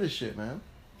want to hear this shit, man.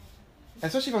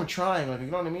 Especially if I'm trying, like, you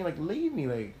know what I mean? Like, leave me,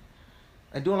 like.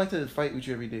 I don't like to fight with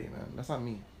you every day, man. That's not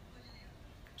me.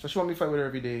 So she want me to fight with her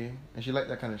every day, and she liked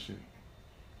that kind of shit.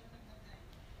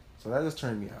 So that just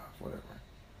turned me off, whatever.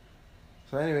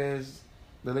 So anyways,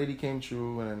 the lady came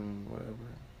true, and whatever.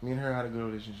 Me and her had a good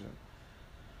relationship.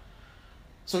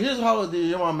 So here's how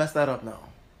your mom messed that up now.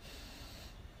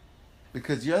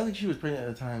 Because I don't think she was pregnant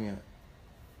at the time yet.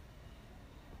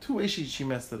 2 ways she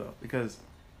messed it up. Because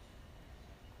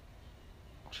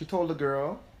she told the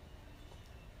girl,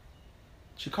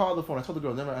 she called the phone. I told the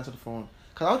girl, never answer the phone.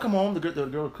 Because I would come home, the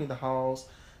girl would clean the house.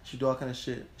 She'd do all kind of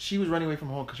shit. She was running away from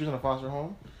home because she was in a foster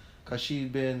home. Because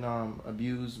she'd been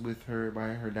abused by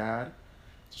her dad.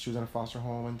 So she was in a foster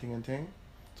home and thing.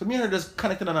 So me and her just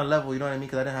connected on a level, you know what I mean?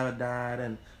 Because I didn't have a dad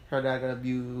and her dad got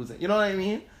abused. You know what I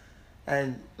mean?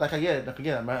 And again,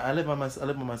 I live by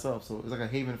myself, so it's like a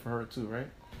haven for her too, right?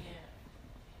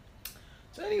 Yeah.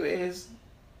 So anyways,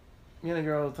 me and the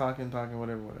girl talking,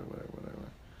 whatever.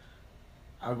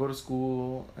 I'll go to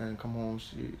school and come home.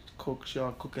 She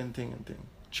all cooking thing.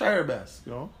 Try her best,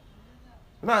 you know.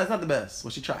 No, it's not the best,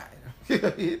 but she tried.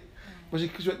 But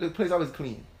the place always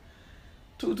clean.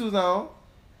 Tutu's now.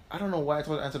 I don't know why I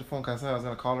told her to answer the phone because I said I was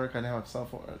gonna call her because I didn't have a cell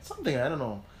phone or something. I don't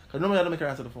know. Because normally I don't make her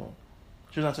answer the phone.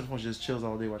 She doesn't answer the phone. She just chills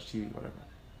all day, watch TV, whatever.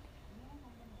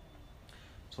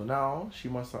 So now she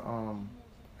must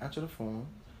answer the phone,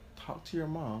 talk to your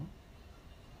mom.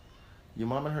 Your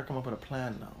mom and her come up with a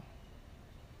plan now,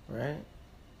 right?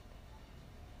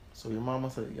 So your mom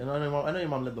must have, I know your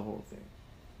mom lived the whole thing.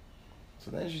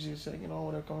 So then she's like,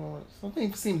 whatever going on.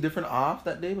 Something seemed different off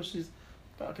that day, but she's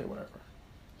okay, whatever.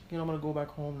 I'm gonna go back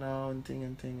home now and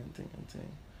ting.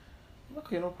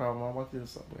 Okay, no problem. I'll walk to the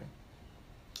subway.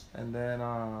 And then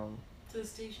To the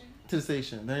station. To the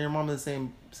station. Then your mom is the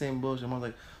same bullshit. Mom's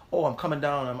like, "Oh, I'm coming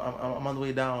down. I'm on the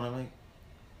way down." I'm like,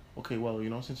 "Okay, well,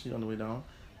 since you're on the way down,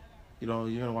 you're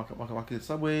gonna walk to the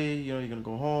subway. You're gonna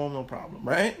go home. No problem,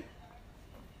 right?"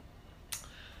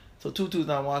 So Tutu's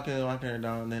not walking her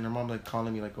down, and then her mom like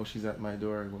calling me like, oh, she's at my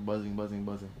door, buzzing.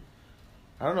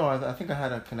 I don't know. I think I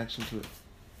had a connection to it.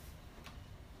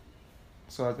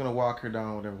 So I was gonna walk her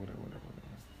down, whatever.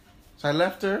 So I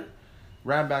left her,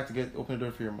 ran back to open the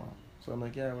door for your mom. So I'm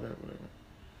like, yeah, whatever.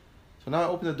 So now I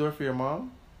open the door for your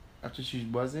mom. After she's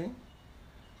buzzing,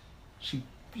 she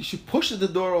pushes the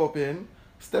door open,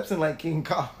 steps in like King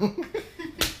Kong.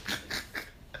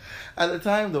 At the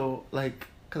time though, like,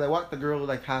 cause I walked the girl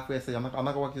like halfway. I said, I'm not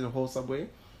gonna walk you the whole subway.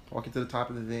 Walk you to the top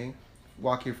of the thing.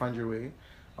 Walk here, find your way.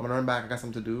 I'm gonna run back. I got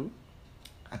something to do.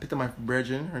 I picked up my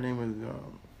brethren. Her name was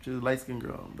she was a light skinned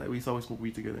girl. Like we used to always smoke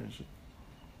weed together and shit.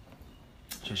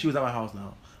 So she was at my house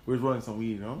now. We was rolling some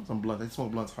weed, some blunts. I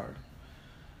smoke blunts hard.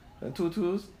 And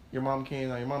Tutu's, your mom came.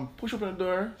 Your mom pushed open the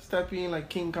door, step in like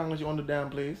King Kong as you own the damn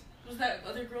place. Was that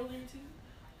other girl there too?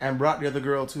 And brought the other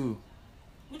girl too.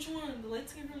 Which one? The light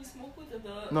skinned girl you smoke with, or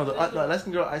the? No, the light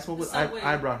skinned girl I smoked with.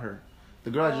 I brought her.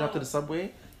 The girl I dropped to the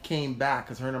subway came back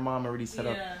because her and her mom already set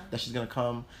up that she's gonna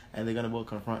come and they're gonna both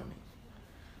confront me.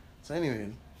 So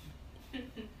anyways,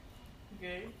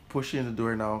 okay. Push in the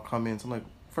door now. Come in. So I'm like,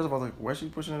 first of all, I was like, why is she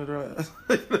pushing in the door?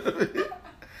 Like that?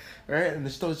 Right?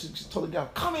 And she told the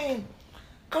gal, come in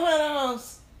the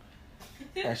house.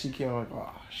 And she came. I'm like,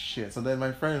 oh shit. So then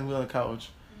my friend was on the couch.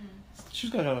 She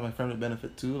was gonna have my friend with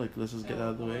benefit too. Like, let's just get out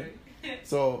of the way.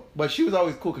 So, but she was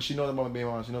always cool because she knows about my baby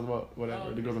mom. She knows about whatever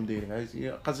the girls I'm dating. Right?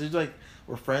 Because she's like,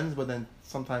 we're friends, but then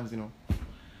sometimes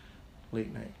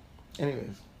late night.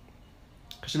 Anyways,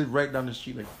 cause she lived right down the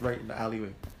street, like right in the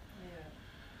alleyway. Yeah.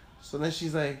 So then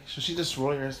she's like, so she's just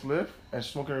rolling her spliff and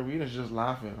smoking her weed and she's just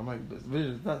laughing. I'm like,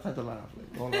 it's not time to laugh.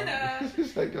 Like, don't laugh.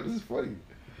 She's like, yo, this is funny.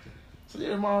 So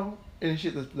your mom and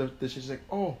shit, the she's like,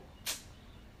 oh,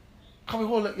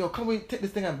 come we take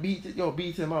this thing and beat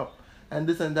him up and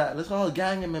this and that. Let's all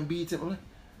gang him and beat him. I'm like,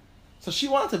 so she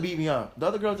wanted to beat me up. The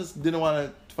other girl just didn't want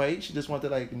to fight. She just wanted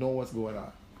to like know what's going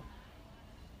on.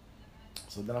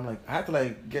 So then I'm like, I had to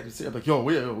like get to see. I'm like, yo,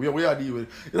 we are dealing with.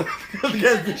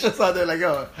 Get vicious out there, like,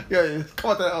 yo,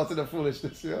 come out to the house in the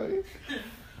foolishness, you know what I mean?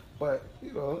 But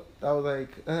that was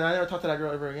like, and I never talked to that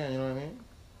girl ever again. You know what I mean?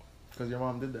 Because your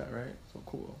mom did that, right? So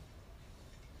cool.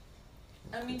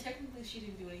 I mean, technically, she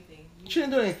didn't do anything. She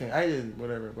didn't do anything. I didn't,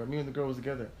 whatever. But me and the girl was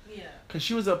together. Yeah. Because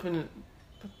she was up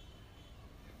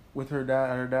with her dad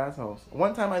at her dad's house.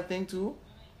 One time, I think, too,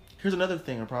 here's another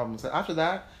thing, a problem. So after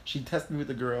that, she tested me with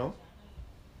the girl.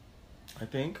 I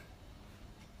think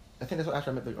that's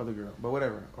after I met the other girl. But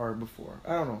whatever. Or before.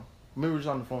 I don't know. Maybe we were just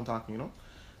on the phone talking,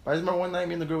 But I just remember one night,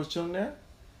 me and the girl was chilling there.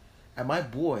 And my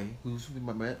boy, who's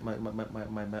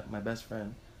my best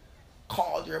friend,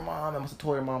 called your mom. I must have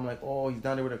told your mom, like, oh, he's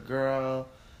down there with a girl,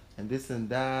 and this and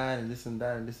that, and this and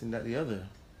that, and this and that, the other.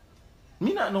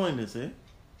 Me not knowing this,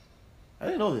 I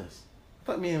didn't know this. I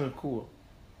thought me and him were cool.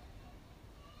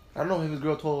 I don't know if his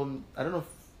girl told him, I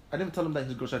didn't tell him that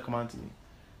his girl should come on to me.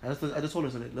 I just told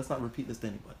her, so let's not repeat this to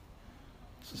anybody.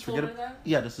 Just forget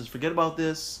about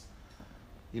this.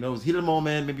 It was heat of the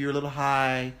moment, maybe you're a little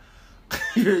high.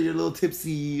 you're a little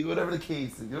tipsy, whatever the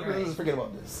case is. Right. Just forget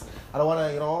about this. I don't want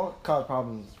to, cause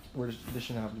problems where this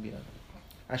shouldn't have to be done.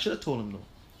 I should have told him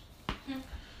though,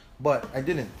 but I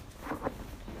didn't.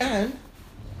 And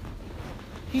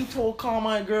he call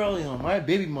my girl, my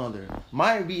baby mother,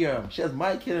 she has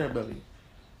my kid in her belly.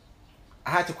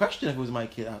 I had to question if it was my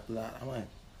kid after that. I'm like,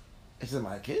 is it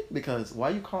my kid? Because why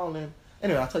you calling him?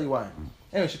 Anyway, I'll tell you why.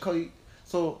 Anyway, she called you.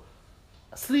 So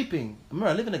sleeping. Remember,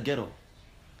 I live in a ghetto.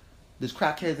 There's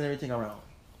crackheads and everything around.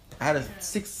 I had a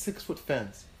 6-foot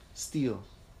fence, steel,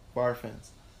 bar fence.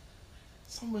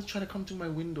 Someone's trying to come through my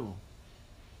window.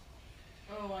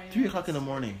 Oh, I know. 3 o'clock in the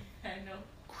morning. I know.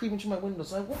 Creeping through my window.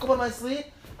 So I woke up on my sleep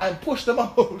and pushed them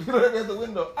out. At the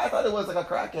window. I thought it was like a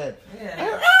crackhead.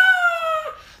 Yeah.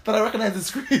 But I recognized the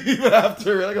scream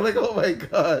after. I'm like, oh my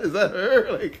god, is that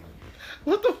her? Like,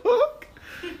 what the fuck?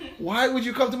 Why would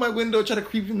you come to my window, try to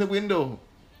creep in the window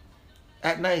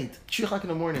at night, 3 o'clock in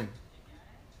the morning?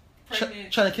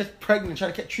 Trying to catch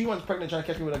 3 months pregnant, trying to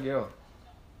catch me with a girl.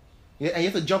 Yeah, and you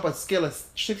have to jump a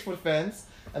 6-foot fence,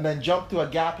 and then jump through a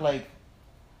gap like.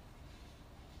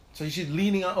 So she's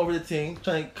leaning out over the thing,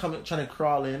 trying to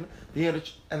crawl in. And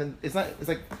then it's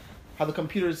like how the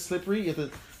computer is slippery.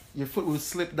 Your foot will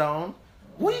slip down.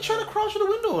 What are you trying to crawl through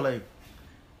the window like?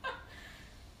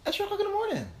 At 3 o'clock in the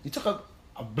morning, you took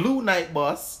a blue night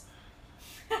bus.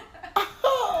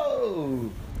 Oh.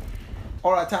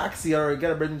 Or a taxi, or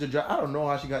get a bridge to drive. I don't know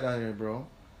how she got down here, bro.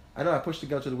 I know I pushed the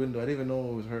girl to the window. I didn't even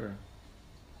know it was her.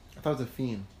 I thought it was a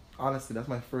fiend. Honestly, that's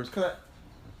my first. Cause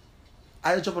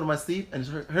I just jumped out of my sleep and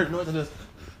just heard noise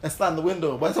and slammed the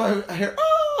window. But that's why I heard,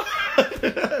 oh!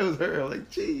 It was her. I'm like,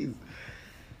 jeez.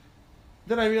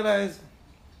 Then I realized,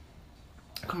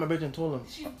 I come to my bedroom and told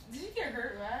him, Did you get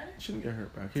hurt, man? you shouldn't get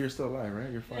hurt, back. You're still alive, right?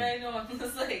 You're fine. Yeah, I know. I'm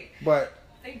just like, But,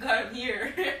 thank God I'm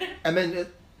here. and then,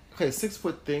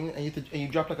 6-foot thing, and you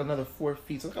drop like another 4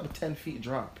 feet. So it's like a 10 feet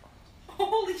drop.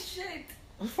 Holy shit.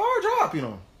 It's a far drop, you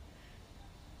know.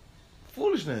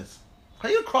 Foolishness. How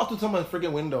you crawl through someone's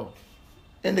friggin' window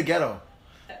in the ghetto?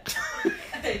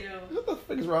 I know. What the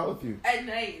frick is wrong with you? At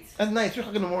night. At night, 3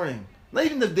 o'clock in the morning. Not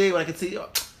even the day when I could see. Oh,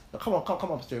 come on,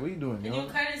 come upstairs. What are you doing? And you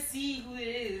kind of see who it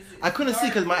is. I couldn't see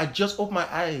because I just opened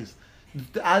my eyes.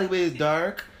 The alleyway is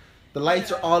dark. The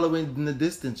lights are all the way in the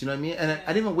distance. You know what I mean? And I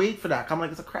didn't even wait for that. I'm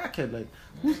like, it's a crackhead. Like,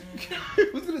 who's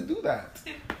gonna do that?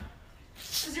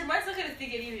 Because your mind's not gonna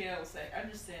think anything else. I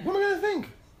understand. What am I gonna think?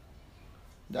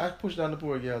 I pushed down the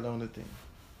poor girl down the thing.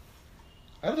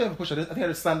 I don't think I pushed her. I think I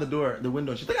just slammed the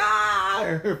window. She's like,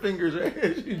 ah! Her fingers,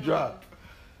 right? She dropped.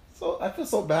 So I feel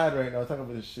so bad right now talking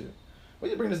about this shit. Why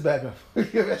you bring this back up? I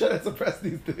try to suppress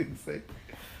these things. Like,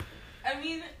 I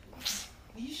mean,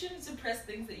 you shouldn't suppress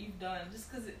things that you've done just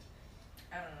because it.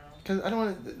 I don't know.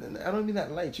 because I don't mean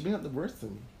that light. You bring up the worst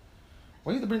in me.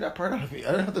 Why you have to bring that part out of me?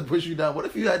 I don't have to push you down. What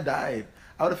if you had died?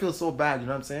 I would have feel so bad. You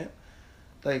know what I'm saying?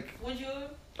 Like, Would you?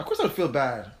 of course I would feel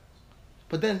bad.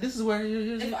 But then this is where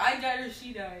you're If I died or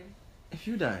she died. if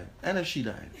you died and if she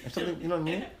died, if something, you know what I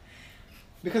mean?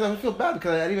 Because I would feel bad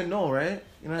because I didn't even know, right?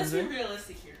 You know what I'm Let's be saying?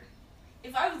 realistic here.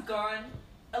 If I was gone,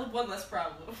 I would have one less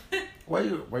problem. Why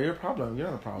you're a problem? You're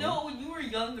not a problem. No, when you were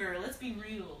younger, let's be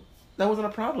real. That wasn't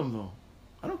a problem though.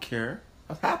 I don't care.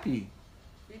 I was happy.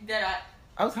 That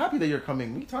I was happy that you're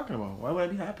coming. What are you talking about? Why would I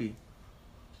be happy?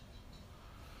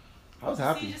 I was See,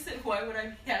 happy. you just said, why would I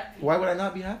be happy? Why would I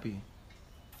not be happy?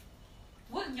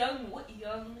 What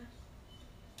young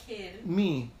kid?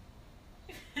 Me.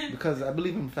 Because I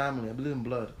believe in family. I believe in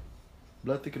blood.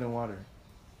 Blood thicker than water.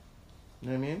 You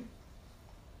know what I mean?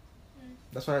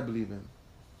 That's what I believe in.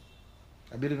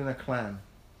 I believe in a clan.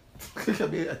 I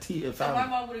believe a So family. my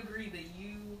mom would agree that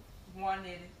you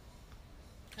wanted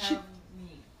to have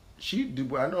me. She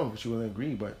do. I know she wouldn't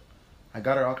agree, but I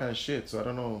got her all kind of shit. So I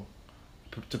don't know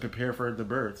to prepare for the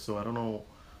birth. So I don't know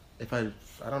if I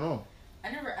don't know.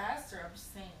 I never asked her. I'm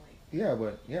just saying, like. Yeah,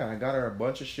 but yeah, I got her a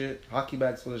bunch of shit, hockey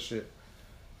bags full of shit,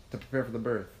 to prepare for the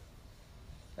birth.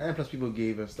 And plus, people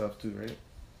gave her stuff too, right?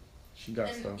 She got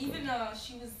And stuff. even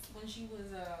she was when she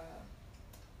was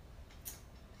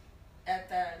at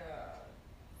that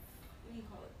what do you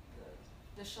call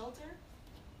it, the shelter.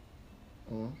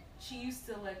 Mhm. She used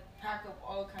to like pack up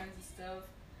all kinds of stuff,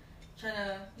 trying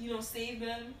to save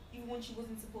them even when she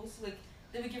wasn't supposed to. Like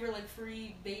they would give her like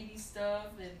free baby stuff,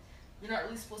 and you're not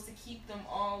really supposed to keep them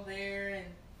all there. And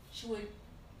she would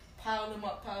pile them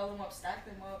up, stack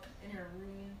them up in her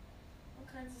room, all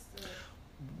kinds of stuff.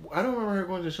 I don't remember her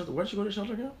going to the shelter. Where did she go to the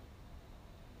shelter again?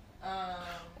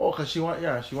 Oh, cause she wanted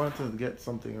to get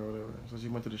something or whatever, so she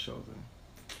went to the shelter.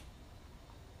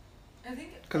 I think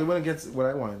Cause it went against what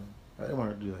I wanted. I didn't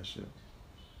want her to do that shit.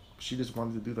 She just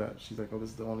wanted to do that. She's like, oh, this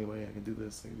is the only way I can do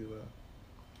this. I can do that.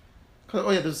 Cause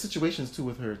oh yeah, there's situations too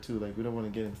with her too. Like we don't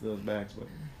want to get into those bags, but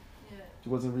she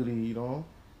wasn't really,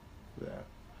 yeah.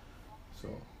 So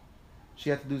she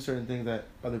had to do certain things that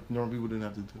other normal people didn't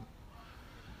have to do.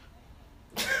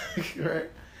 Right?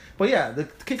 But yeah, the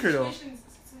kicker though.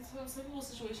 Some people's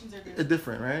situations are It's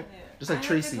different, right? Yeah. Just like I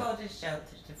Tracy. had to go to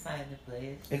shelter to find a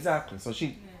place. Exactly. So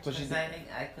she Because I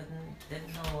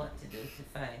didn't know what to do to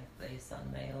find a place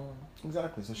on my own.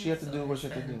 exactly. So she had to do what she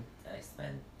had to do. I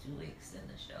spent 2 weeks in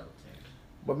the shelter.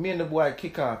 But me and the boy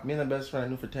kick off. Me and the best friend I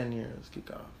knew for 10 years kick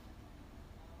off.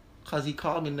 Cause he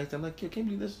called me the next time. I'm like, yo, can't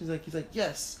believe this. He's like,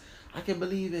 yes, I can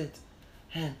believe it.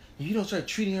 And if you don't start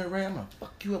treating her right, I'm gonna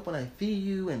fuck you up when I feed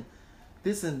you and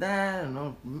this and that, and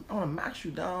I'm gonna max you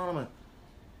down.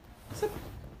 I said,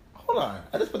 hold on.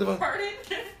 I just put the Pardon?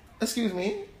 excuse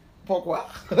me, pourquoi?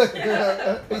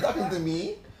 Are you talking to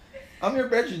me? I'm your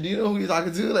bedroom. Do you know who you're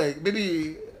talking to? Like,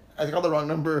 maybe I called the wrong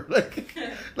number.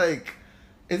 Like,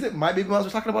 is it my baby mom we're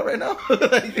talking about right now?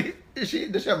 Like, does she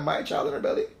have my child in her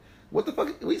belly? What the fuck?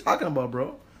 What are you talking about,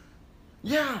 bro?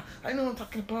 Yeah, I know what I'm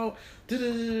talking about.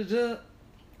 Da-da-da-da-da.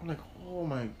 I'm like, oh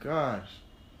my gosh.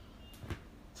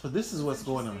 So this is what's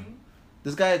going on.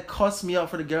 This guy cussed me out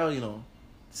for the girl,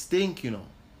 Stink,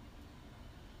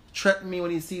 Threaten me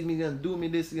when he sees me, he's gonna do me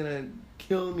this, he's gonna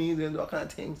kill me, he's gonna do all kind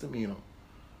of things to me, Can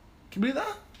you believe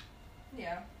that?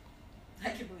 Yeah, I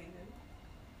can believe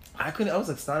it. I was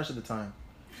astonished at the time.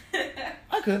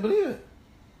 I couldn't believe it.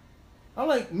 I'm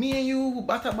like, me and you,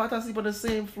 bata sleep on the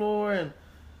same floor and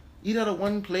eat out of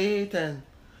one plate and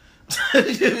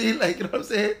like, you know what I'm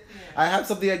saying? Yeah. I have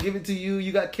something, I give it to you.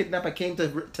 You got kidnapped. I came to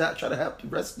try to help to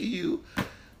rescue you.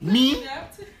 Me?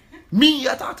 Kidnapped? Me,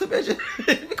 I talked to Midget.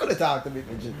 You could have talked to me,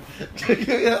 Midget.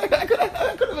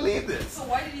 I couldn't believe this. So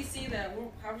why did he say that?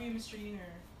 How were you mistreating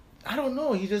her? I don't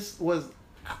know. He just was.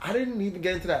 I didn't even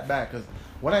get into that back because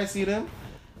when I see them,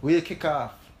 we had kick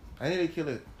off. I needed to kill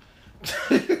it.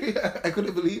 I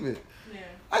couldn't believe it. Yeah.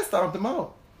 I stomped him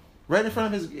out right in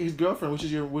front of his girlfriend, which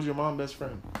was your mom's best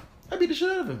friend. I beat the shit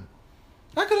out of him.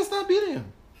 I could have stopped beating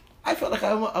him. I felt like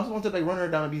I wanted to like run her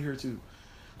down and beat her too.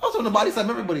 I was on the body slam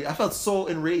everybody. I felt so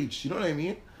enraged. You know what I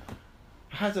mean?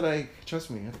 I had to like trust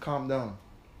me. I had to calm down.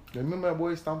 I remember my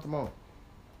boy stomped him out.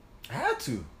 I had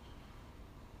to.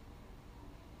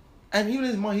 And even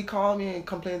his mom, he called me and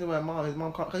complained to my mom. His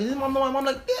mom called. His mom know my mom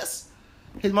like this.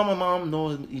 His mom and mom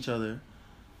know each other.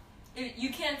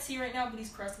 You can't see right now, but he's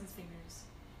crossing his fingers.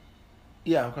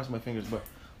 Yeah, I'm crossing my fingers, but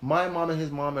my mom and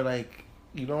his mom are like,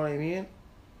 you know what I mean?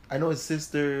 I know his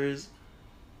sisters,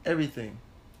 everything.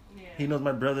 Yeah. He knows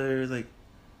my brothers. Like,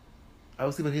 I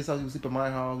would sleep at his house. He would sleep at my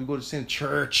house. We go to the same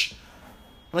church.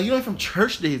 I'm like, you know him from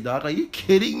church days, dog. Like, you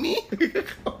kidding me?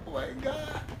 Oh my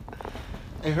god.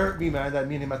 It hurt me, man, that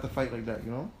me and him had to fight like that.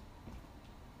 You know?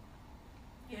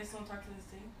 You guys don't talk to this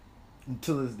day?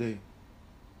 Until this day.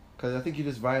 Because I think you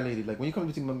just violated. Like, when you come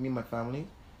between me and my family,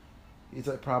 it's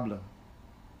a problem.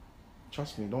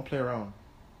 Trust me, don't play around.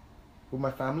 With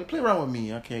my family, play around with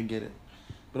me. I can't get it.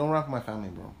 But don't ramp with my family,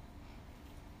 bro.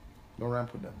 Don't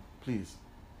ramp with them. Please.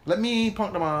 Let me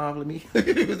punk them off. Let me...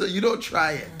 You don't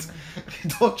try it.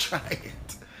 Don't try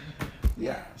it.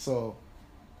 Yeah, so...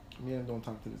 Me and don't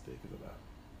talk to this day because of that.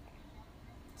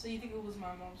 So you think it was my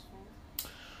mom's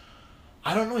fault?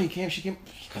 I don't know. She came...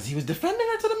 Because he was defending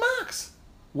her to the max.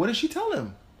 What did she tell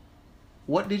him?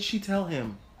 What did she tell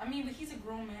him? I mean, but he's a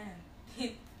grown man.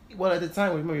 Well, at the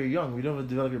time, remember, you're young. We don't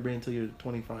develop your brain until you're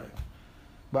 25.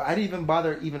 But I didn't even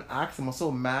bother asking him. I was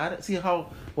so mad. See what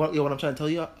I'm trying to tell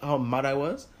you, how mad I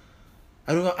was?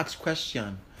 I don't ask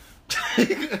question.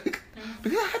 Because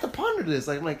I had to ponder this.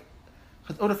 Like, I'm like,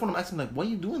 over the phone, I'm asking him, like, why are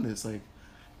you doing this? Like,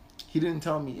 he didn't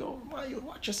tell me, yo, Mario,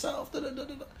 watch yourself. Da, da, da,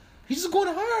 da. He's just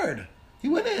going hard. He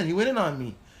went in on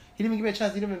me. He didn't even give me a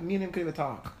chance. Me and him couldn't even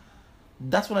talk.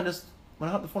 That's when when I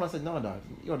hung up the phone, I said, no, dog.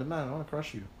 Yo, the man, I want to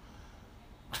crush you.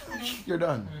 You're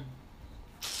done.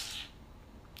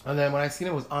 And then when I seen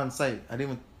him, it was on site. I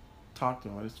didn't even talk to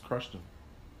him. I just crushed him.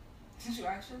 Did you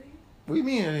actually? What do you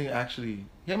mean? I didn't actually? You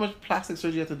know how much plastic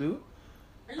surgery you have to do?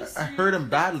 Are you serious? I hurt him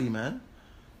badly, man.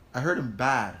 I hurt him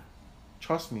bad.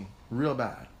 Trust me, real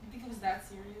bad. You think it was that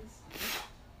serious?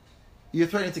 You're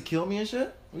threatening to kill me and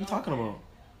shit? What are you talking about?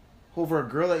 Over a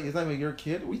girl that is not even your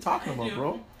kid? What are you talking about,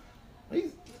 bro?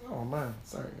 Oh man,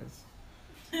 sorry guys.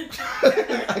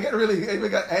 I even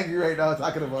got angry right now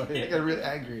talking about it. I got really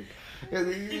angry.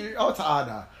 Oh,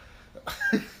 Ta'ada.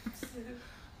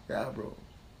 Yeah, bro.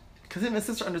 Because then my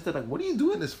sister understood, like, what are you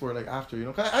doing this for, like, after, you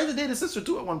know? Cause I used to date his sister,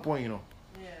 too, at one point, you know?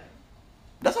 Yeah.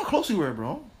 That's how close we were,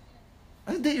 bro.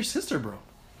 I used to date your sister, bro.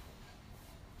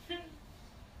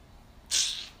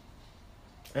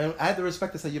 And I had the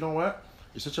respect to say, you know what?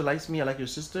 Your sister likes me, I like your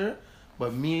sister,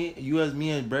 but you as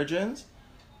brethren,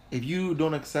 if you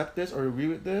don't accept this or agree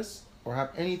with this or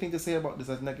have anything to say about this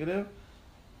as negative,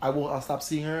 I'll stop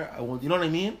seeing her. I won't, you know what I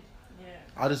mean? Yeah.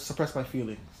 I'll just suppress my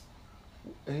feelings.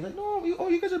 And he's like, no,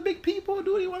 you guys are big people.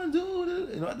 Do what you want to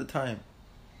do. You know, at the time.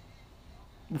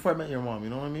 Before I met your mom, you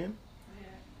know what I mean? Yeah.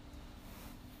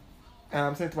 And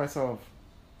I'm saying to myself,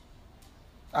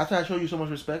 after I show you so much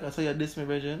respect, I tell you this, my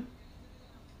virgin,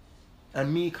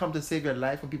 and me come to save your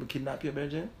life when people kidnap your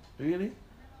virgin? Really?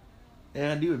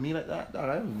 And deal with me like that? Dog,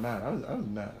 I was mad. I was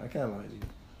mad. I can't lie to you.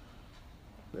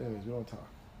 But anyways, we don't talk.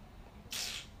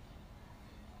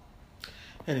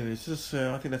 Anyways, just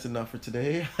I think that's enough for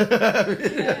today.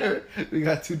 We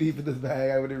got too deep in this bag.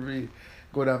 I wouldn't really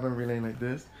go down memory lane like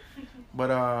this. But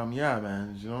yeah,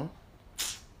 man, you know,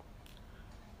 it's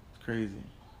crazy.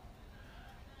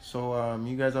 So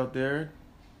you guys out there,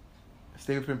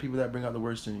 stay away from people that bring out the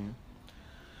worst in you.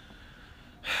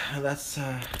 That's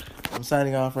I'm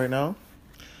signing off right now.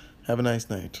 Have a nice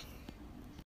night.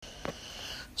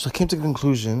 So I came to the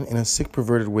conclusion in a sick,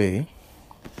 perverted way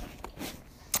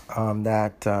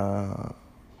that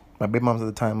my baby moms at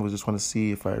the time was just want to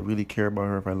see if I really care about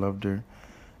her, if I loved her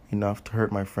enough to hurt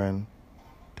my friend,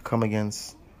 to come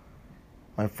against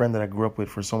my friend that I grew up with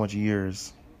for so much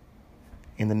years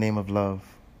in the name of love,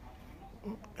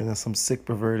 in some sick,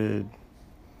 perverted,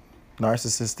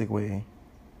 narcissistic way,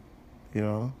 you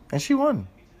know. And she won.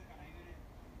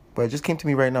 But it just came to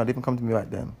me right now. It didn't come to me back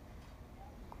then.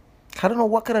 I don't know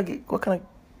what kind of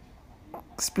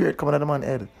spirit coming out of my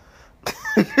head.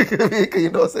 You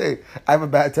know what I'm saying? I have a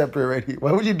bad temper already.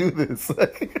 Why would you do this?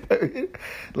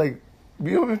 Like,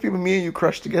 You know how many people me and you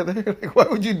crushed together? Like, why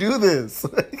would you do this?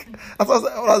 Like, when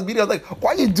I was meeting, I was like,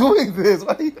 why are you doing this?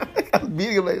 Why are you, I was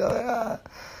meeting him like,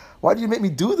 why do you make me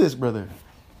do this, brother?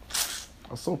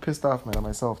 I was so pissed off, man, at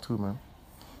myself too, man.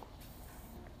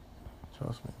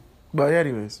 Trust me. But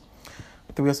anyways,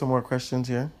 I think we have some more questions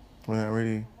here. We're not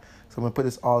ready. So I'm going to put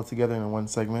this all together in one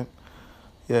segment.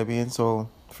 Yeah, I mean, so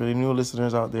for the new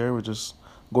listeners out there, we're just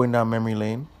going down memory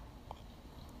lane.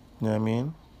 You know what I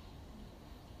mean?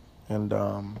 And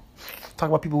talk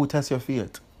about people who test your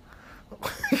feet.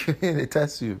 They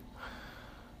test you.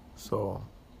 So,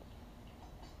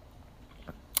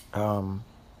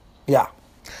 yeah.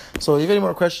 So if you have any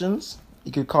more questions,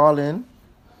 you can call in,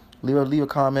 leave a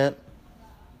comment.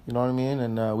 You know what I mean?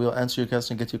 And we'll answer your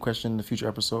question and get your question in the future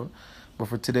episode. But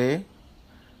for today,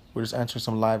 we're just answering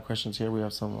some live questions here. We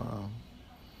have some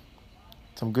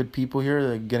good people here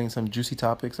that are getting some juicy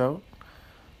topics out.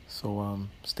 So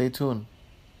stay tuned.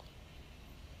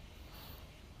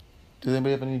 Does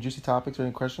anybody have any juicy topics or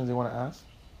any questions they want to ask?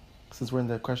 Since we're in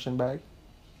the question bag.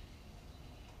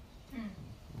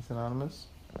 Miss Anonymous?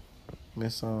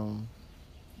 Miss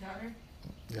Daughter?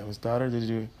 Yeah, Miss Daughter,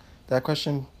 that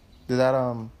question, did that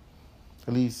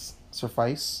at least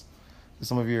suffice to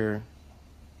some of your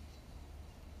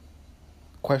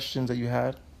questions that you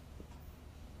had?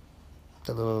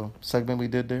 That little segment we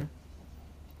did there?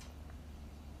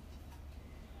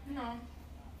 No.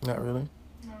 Not really?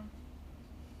 No.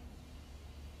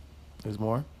 There's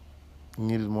more? You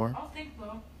needed more? I'll think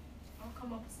though. I'll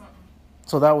come up with something.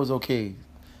 So that was okay.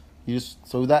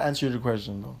 So that answered your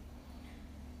question though.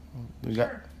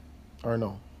 Sure. Or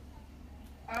no?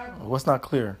 What's not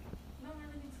clear? No,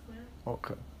 everything's clear.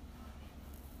 Okay.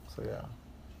 So yeah.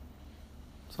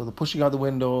 So the pushing out the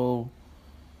window,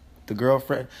 the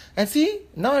girlfriend, and see,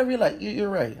 now I realize you're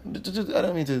right. I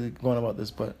don't mean to go on about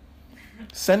this, but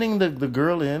sending the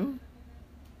girl in,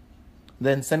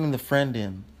 then sending the friend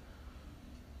in.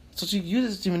 So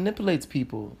she manipulates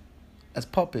people as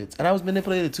puppets. And I was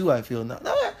manipulated too, I feel. Now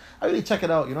I really check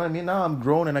it out, you know what I mean? Now I'm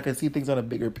grown and I can see things on a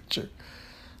bigger picture.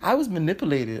 I was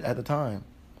manipulated at the time.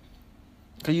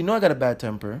 Because you know I got a bad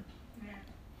temper. Yeah.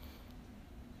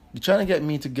 You're trying to get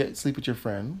me to sleep with your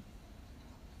friend.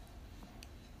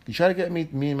 You try to get me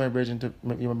and my virgin to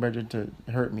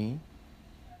hurt me.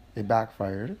 It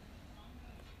backfired.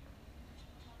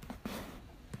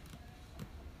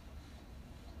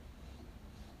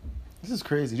 This is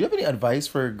crazy. Do you have any advice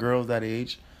for girls that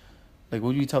age? Like,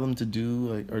 what do you tell them to do,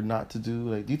 like, or not to do?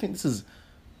 Like, do you think this is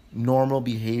normal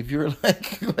behavior?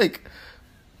 like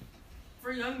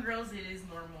For young girls, it is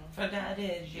normal. For that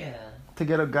age, yeah. to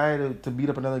get a guy to beat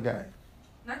up another guy?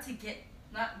 Not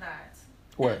that.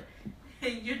 What?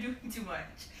 You're doing too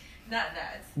much. Not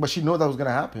that. But she knew that was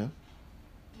gonna happen.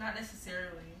 Not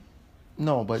necessarily.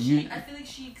 No, but I feel like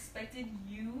she expected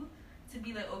you to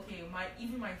be like, okay,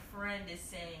 even my friend is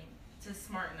saying to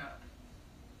smarten up.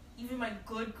 Even my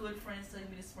good friend is telling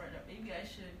me to smarten up. Maybe I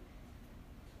should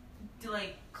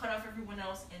cut off everyone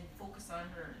else and focus on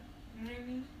her. You know what I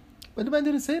mean? But the man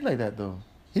didn't say it like that though.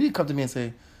 He didn't come to me and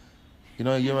say, you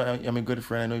know, I'm a good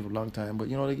friend. I know you for a long time, but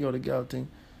you know, the girl thing.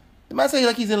 The man say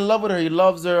like he's in love with her. He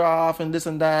loves her off and this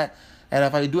and that. And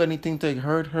if I do anything to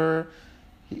hurt her,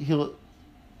 he'll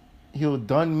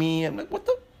done me. I'm like, what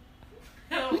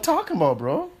are you talking about,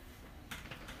 bro?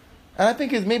 And I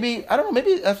think it's maybe, I don't know,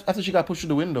 maybe after she got pushed through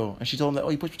the window and she told him that, oh,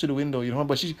 you pushed me to the window, you know,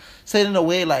 but she said it in a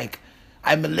way like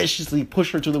I maliciously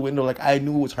pushed her to the window, like I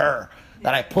knew it was her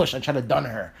that I pushed and tried to done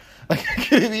her. Like,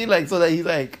 you know what I mean? Like, so that he's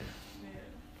like,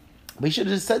 but he should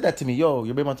have just said that to me. Yo,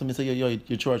 your baby mom told me, say, yo,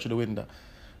 you threw her to the window.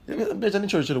 Bitch, I didn't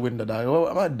throw her to the window, dog. Well,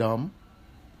 I'm not dumb.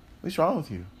 What's wrong with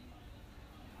you?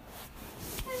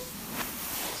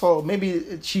 So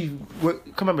maybe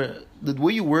come remember, the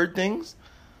way you word things,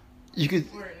 you could,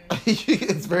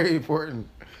 it's very important,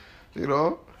 you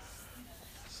know?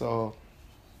 So,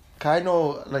 I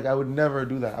know, like, I would never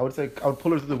do that. I would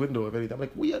pull her through the window if anything. I'm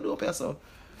like, what you doing, peso?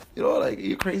 You know, like,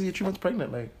 you're crazy, you're 3 months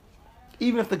pregnant. Like,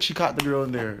 even if she caught the girl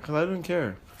in there, because I didn't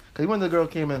care. Because when the girl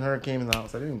came in the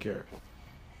house, I didn't care.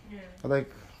 Yeah. I'm like,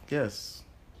 yes,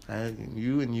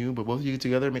 you, but both of you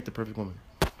together make the perfect woman.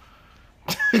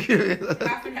 Half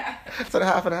and half. It's like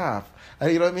half and half.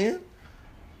 You know what I mean?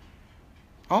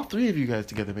 All three of you guys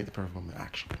together make the perfect woman,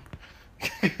 actually.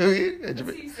 That's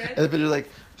what you said? And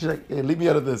she's like, hey, leave me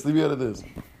out of this. You know?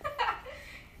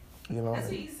 That's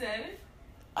what you said?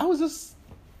 I was just...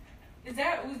 Is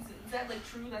that like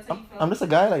true? That's how you felt? I'm just a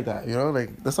guy like that, you know?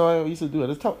 Like, that's how I used to do it.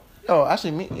 Just tell... Oh,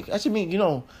 actually, me, you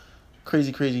know,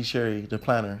 crazy Sherry, the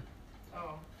planner.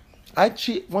 Oh.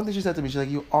 One thing she said to me, she's like,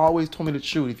 you always told me the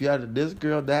truth. If you had this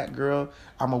girl, that girl,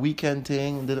 I'm a weekend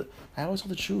thing. I always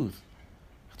told the truth.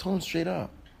 I told him straight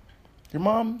up. Your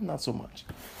mom, not so much.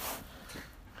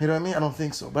 You know what I mean? I don't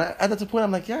think so. But at that point,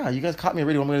 I'm like, yeah, you guys caught me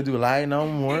already. What am I going to do? Lie no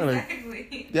more? Exactly.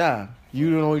 Like, yeah, you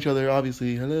don't know each other,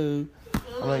 obviously. Hello.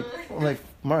 I'm like,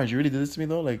 Marge, you really did this to me,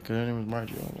 though? Like, her name was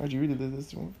Marge. Marge, you really did this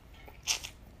to me?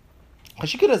 Because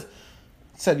she could have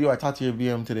said, yo, I talked to your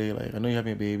BM today. Like, I know you're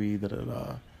having a baby,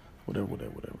 da-da-da. Whatever.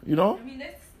 You know? I mean,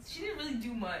 she didn't really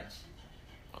do much.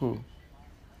 Who?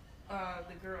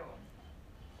 The girl.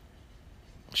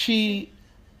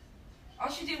 All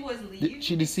she did was leave.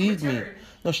 She deceived me. Returned.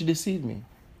 No, she deceived me.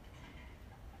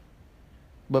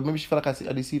 But maybe she felt like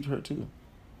I deceived her, too.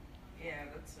 Yeah,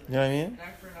 that's You know what I mean? an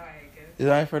eye for an eye, I guess. It's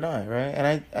eye for an eye, right?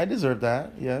 And I deserve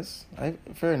that, yes.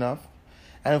 Fair enough.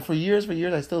 And for years,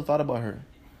 I still thought about her.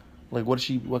 Like, what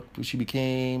she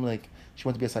became. Like, she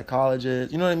wanted to be a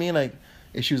psychologist. You know what I mean? Like,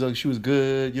 if she was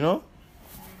good, you know?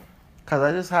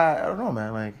 Because I don't know,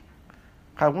 man. Like,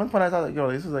 at one point I thought, like, yo,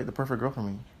 this is like the perfect girl for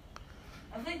me.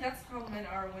 I think that's how men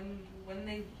are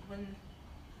when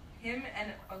him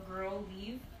and a girl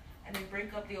leave and they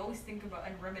break up. They always think about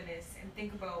and reminisce and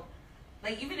think about,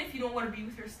 like, even if you don't want to be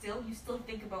with her still, you still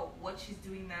think about what she's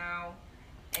doing now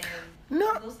and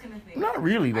those kind of things. Not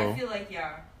really, though. I feel like,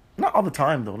 yeah. Not all the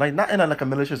time, though. Like, not in a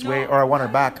malicious way or I want her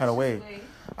back kind of way.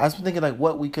 I was thinking, like,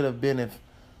 what we could have been if,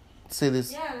 say,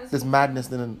 this madness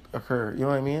didn't occur. You know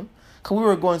what I mean? Because we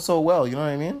were going so well, you know what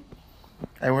I mean?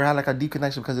 And we had, like, a deep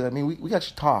connection because, I mean, we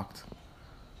actually talked.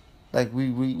 Like, we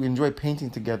enjoyed painting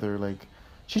together. Like,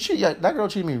 that girl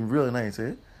treated me really nice,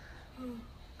 eh?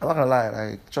 I'm not gonna lie.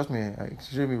 Like, trust me, like,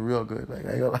 she treated me real good.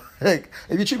 Like,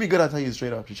 if you treat me good, I'll tell you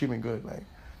straight up. She treated me good. Like,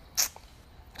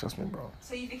 trust me, bro.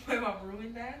 So you think my mom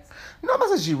ruined that? No, I'm not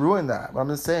saying she ruined that. But I'm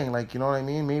just saying, like, you know what I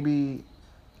mean? Maybe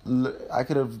I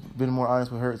could have been more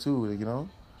honest with her, too. Like, you know?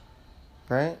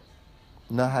 Right?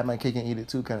 Not have my cake and eat it,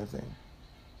 too, kind of thing.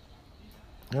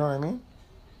 You know what I mean?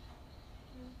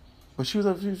 But she was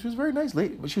a very nice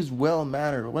lady. But she was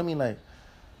well-mannered. I mean, like,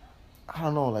 I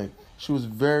don't know, like, she was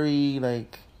very,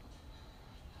 like,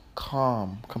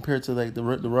 calm compared to, like, the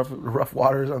rough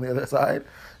waters on the other side.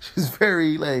 She's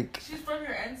very, like... She's from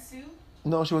your ends, too?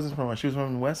 No, she wasn't from her. She was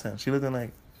from the West End. She lived in,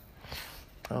 like,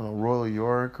 I don't know, Royal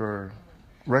York or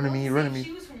Runnymede. If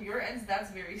she was from your ends,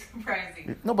 that's very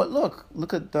surprising. No, but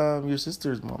look at your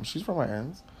sister's mom. She's from my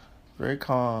ends. Very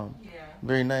calm. Yeah.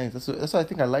 Very nice. That's why I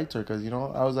think I liked her, because, you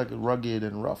know, I was, like, rugged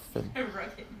and rough. And,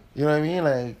 Rugged. you know what I mean?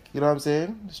 Like, you know what I'm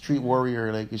saying? Street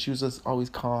warrior. Like, she was just always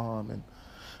calm and,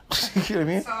 you know what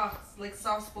I mean?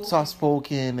 Soft-spoken.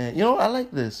 Soft-spoken. And, you know, I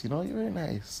like this. You know, you're very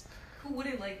nice. Who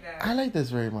wouldn't like that? I like this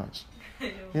very much. I know.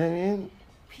 You know what I mean?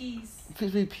 Peace.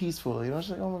 It's very peaceful, you know.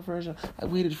 She's like, oh, my version. I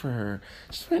waited for her.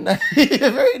 She's very nice.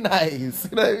 Very nice.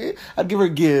 You know what I mean? I'd give her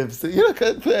gifts. You know,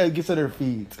 put gifts at her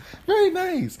feet. Very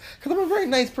nice. Because I'm a very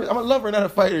nice person. I'm a lover, not a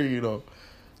fighter, you know.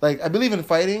 Like, I believe in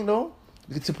fighting, though,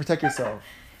 to protect yourself.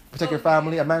 Protect your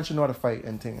family. A man should know how to fight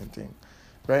and ting.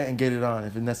 Right? And get it on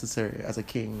if it's necessary. As a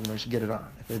king, you know, you should get it on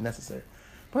if it's necessary.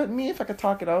 But me, if I could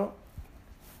talk it out,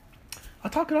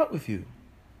 I'll talk it out with you.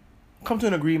 Come to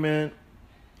an agreement.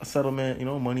 A settlement, you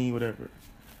know, money, whatever.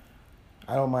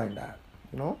 I don't mind that,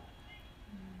 you know?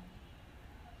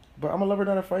 But I'm a lover,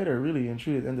 not a fighter, really, and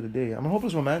truly, at the end of the day. I'm a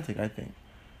hopeless romantic, I think.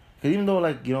 Because even though,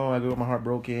 like, you know, I got my heart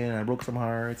broken, I broke some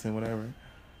hearts and whatever.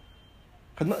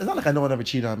 Cause it's not like I know one ever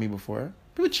cheated on me before.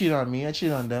 People cheat on me, I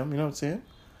cheated on them, you know what I'm saying?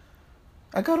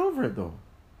 I got over it, though.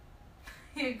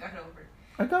 You got over it.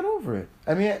 I got over it.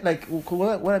 I mean, like,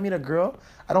 when I meet a girl,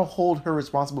 I don't hold her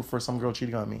responsible for some girl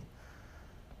cheating on me.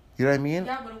 You know what I mean?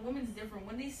 Yeah, but a woman's different.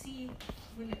 When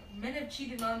men have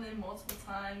cheated on them multiple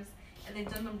times and they've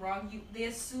done them wrong, they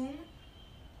assume,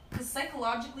 because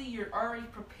psychologically you're already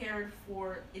prepared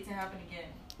for it to happen again.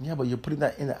 Yeah, but you're putting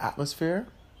that in the atmosphere,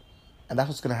 and that's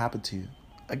what's gonna happen to you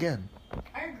again.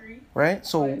 I agree. Right?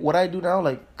 So what I do now,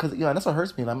 like, cause you know that's what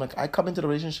hurts me. I'm like, I come into the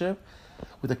relationship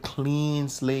with a clean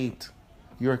slate.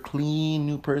 You're a clean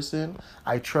new person.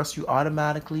 I trust you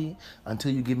automatically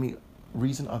until you give me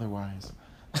reason otherwise.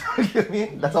 You know what I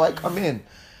mean? That's how I come in.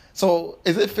 So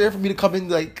is it fair for me to come in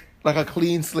like a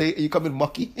clean slate and you come in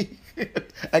mucky?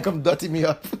 I come dirty me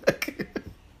up.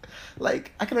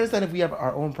 Like, I can understand if we have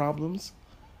our own problems.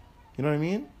 You know what I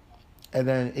mean? And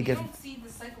then it gets... You don't see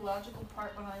the psychological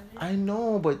part behind it? I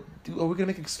know, but are we going to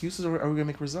make excuses or are we going to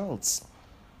make results?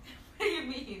 What do you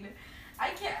mean?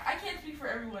 I can't speak for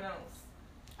everyone else.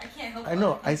 I can't help I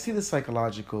know. I see the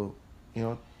psychological, you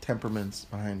know, temperaments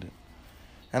behind it.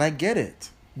 And I get it.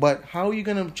 But how are you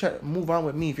going to move on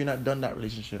with me if you're not done that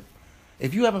relationship?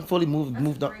 If you haven't fully moved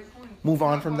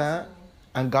on from that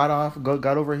and got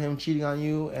over him cheating on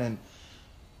you, and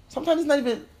sometimes it's not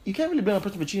even, you can't really blame a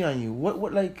person for cheating on you.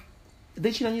 What like,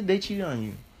 They cheat on you. They cheated on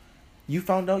you. You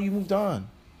found out. You moved on.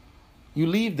 You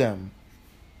leave them.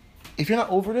 If you're not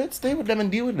over it, stay with them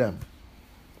and deal with them.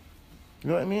 You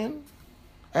know what I mean?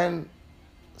 And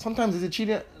sometimes they cheat.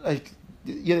 Like,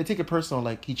 yeah, they take it personal.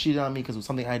 Like, he cheated on me because of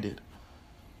something I did.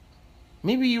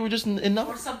 Maybe you were just enough.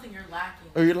 Or something you're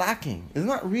lacking. Or you're lacking. It's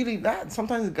not really that.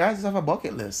 Sometimes guys just have a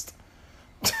bucket list.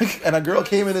 And a girl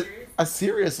came in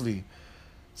seriously.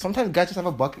 Sometimes guys just have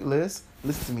a bucket list.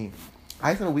 Listen to me.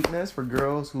 I have a weakness for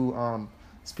girls who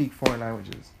speak foreign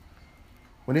languages.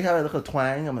 When they have a little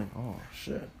twang, I'm like, oh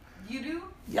shit. You do?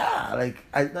 Yeah, like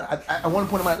I want to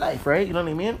point in my life, right? You know what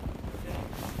I mean?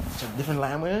 It's a different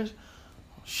language.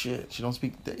 Shit, she don't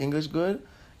speak the English good.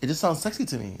 It just sounds sexy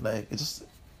to me. Like, it just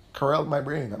corralled my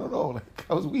brain. I don't know. Like,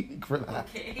 I was weak for that.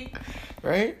 Okay.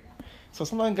 Right? So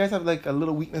sometimes guys have like a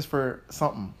little weakness for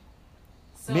something.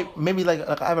 So Maybe like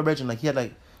I have a brethren, like he has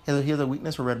a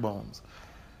weakness for red bones.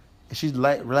 If she's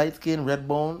light skin, red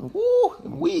bone, woo,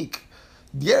 weak.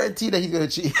 Guarantee that he's gonna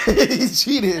cheat. He's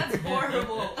cheating. that's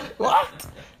horrible. What?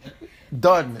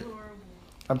 Done. That's horrible.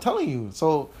 I'm telling you.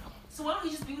 So why don't we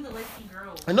just be with a light-skinned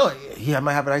girl? I know he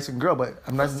might have a light skin girl, but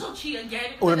I'm not. He'll still cheat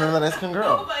again. Or another light skin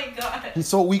girl. Oh my god. He's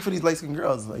so weak for these light skin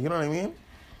girls. Like, you know what I mean?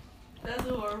 That's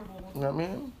horrible. You know what I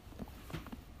mean?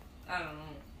 I don't know.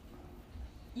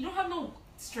 You don't have no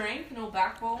strength, no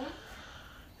backbone.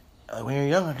 When you're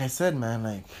young, like I said, man,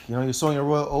 like, you know, you're sowing your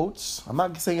royal oats. I'm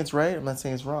not saying it's right. I'm not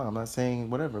saying it's wrong. I'm not saying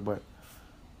whatever, but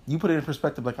you put it in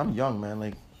perspective. Like, I'm young, man.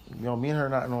 Like, you know, me and her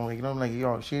not, like, you know, like,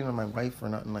 yo, she ain't my wife or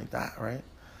nothing like that, right?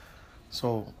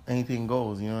 So anything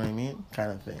goes, you know what I mean?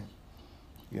 Kind of thing,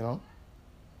 you know?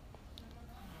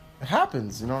 It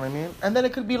happens, you know what I mean? And then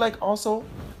it could be, like, also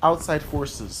outside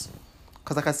forces.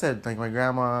 Because, like I said, like, my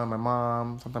grandma, my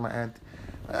mom, sometimes my aunt.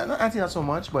 Auntie not so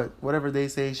much, but whatever they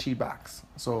say, she backs.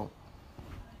 So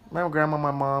my grandma,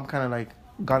 my mom kind of like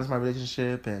got into my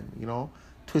relationship and, you know,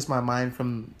 twist my mind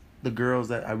from the girls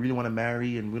that I really want to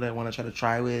marry and really want to try to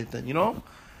try with, and, you know,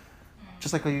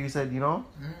 just like you said, you know,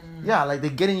 yeah, like they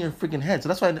get in your freaking head. So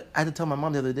that's why I had to tell my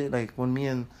mom the other day, like when me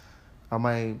and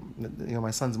my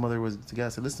son's mother was together, I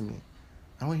said, listen to me,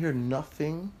 I don't hear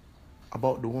nothing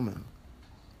about the woman,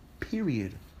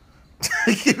 period.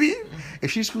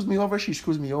 If she screws me over, she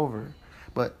screws me over.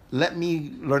 But let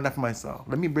me learn that for myself.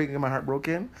 Let me get my heart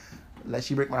broken. Let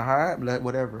she break my heart. Let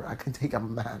whatever. I can take. I'm a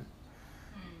man.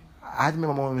 I had to make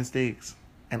my own mistakes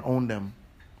and own them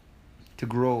to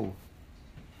grow.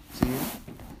 See?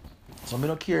 So I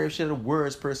don't care if she's the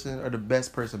worst person or the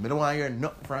best person. I don't want to hear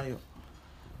nothing from you.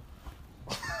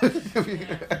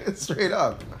 Straight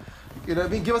up. You know what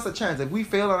I mean? Give us a chance. If we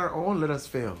fail on our own, let us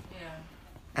fail. Yeah.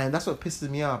 And that's what pisses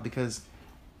me off because,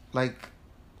 like,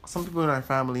 some people in our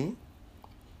family,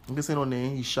 I'm gonna say no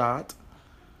name, he's shot.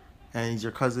 And he's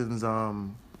your cousin's,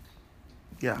 your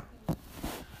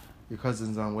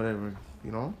cousin's, whatever,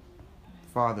 you know?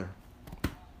 Father.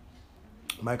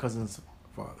 My cousin's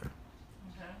father.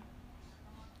 Okay.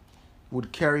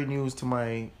 Would carry news to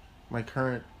my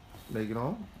current, like, you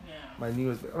know? Yeah. My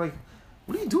newest, like,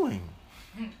 what are you doing?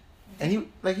 And you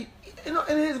know,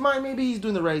 in his mind, maybe he's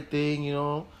doing the right thing, you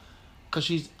know? Because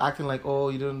she's acting like, oh,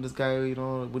 you know, this guy, you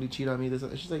know, would he cheat on me? This,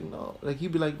 and she's like, no. Like,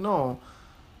 he'd be like, no.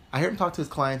 I hear him talk to his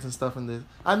clients and stuff and this.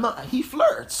 He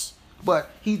flirts, but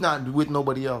he's not with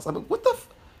nobody else. I'm like, what the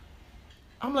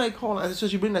I'm like, hold on. So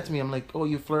she bring that to me. I'm like, oh,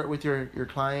 you flirt with your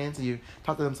clients and you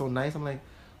talk to them so nice. I'm like,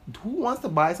 who wants to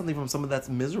buy something from someone that's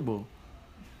miserable?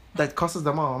 That costs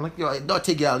them all. I'm like, yo, don't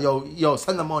take it out. Yo,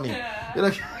 send the money. Yeah. You're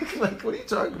like, what are you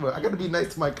talking about? I got to be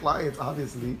nice to my clients,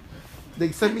 obviously.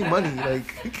 They send me money.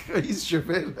 Like, are you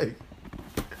tripping? Like,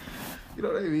 you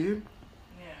know what I mean?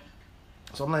 Yeah.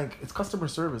 So I'm like, it's customer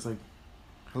service. Like,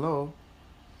 hello?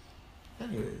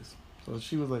 Anyways. So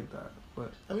she was like that.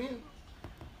 But, I mean,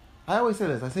 I always say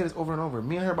this. I say this over and over.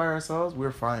 Me and her by ourselves,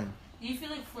 we're fine. Do you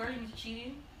feel like flirting is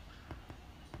cheating?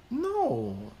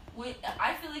 No.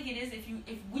 I feel like it is.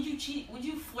 Would you cheat? Would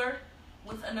you flirt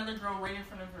with another girl right in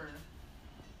front of her?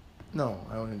 No,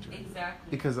 I wouldn't do it.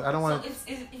 Exactly. Because I don't want to. So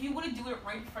if you wouldn't do it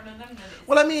right in front of them, then it's...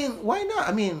 Well, I mean, why not?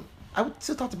 I mean, I would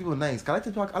still talk to people nice. I like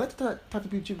to talk to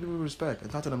people with respect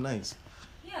and talk to them nice.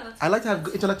 Yeah, I like to have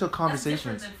intellectual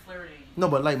conversations. That's different than flirting. No,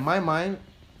 but like my mind.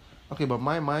 Okay, but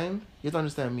my mind. You have to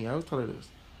understand me. I always tell her this.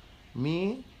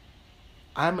 Me,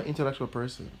 I'm an intellectual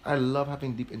person. I love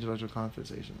having deep intellectual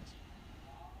conversations.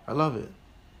 I love it.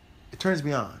 It turns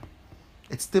me on.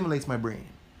 It stimulates my brain.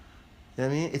 You know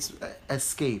what I mean? It's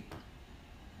escape.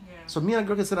 Yeah. So me and a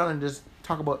girl can sit down and just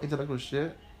talk about intellectual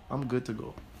shit. I'm good to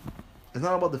go. It's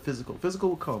not about the physical. Physical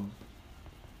will come.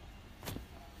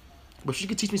 But she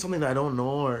could teach me something that I don't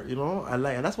know or, you know, I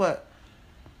like. And that's what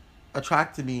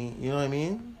attracted me, you know what I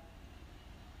mean?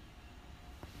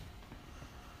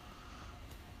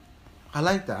 I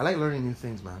like that. I like learning new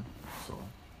things, man. So,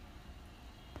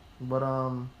 but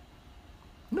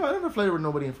no, I never flirted with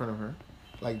nobody in front of her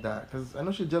like that because I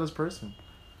know she's a jealous person.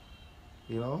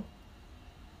 You know.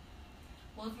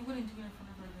 Well, if you wouldn't do it in front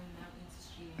of her, then that means it's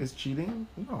cheating. It's cheating?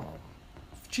 No.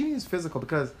 Cheating is physical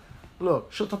because,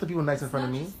 look, she'll talk to people nice in front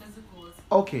of me. It's not just physical, it's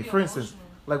Okay, be for instance,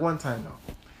 emotional. like one time now,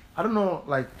 I don't know,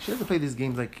 like she has to play these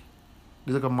games like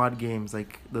these like a mod games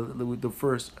like the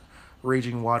first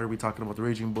Raging Water we talking about, the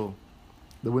Raging Bull,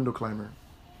 the Window Climber.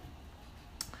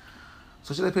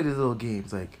 So she like play these little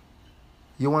games like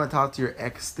you want to talk to your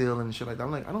ex still and shit like that.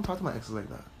 I'm like, I don't talk to my exes like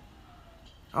that.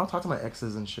 I don't talk to my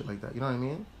exes and shit like that. You know what I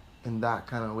mean? In that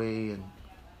kind of way, and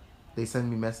they send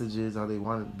me messages how they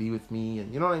want to be with me,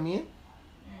 and you know what I mean?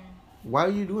 Why are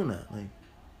you doing that? Like,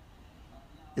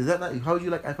 is that not how would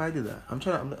you like if I did that?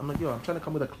 I'm like, yo, I'm trying to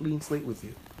come with a clean slate with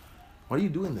you. Why are you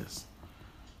doing this?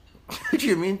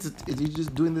 You mean is you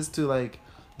just doing this to like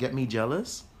get me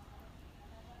jealous?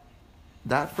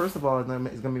 That first of all is gonna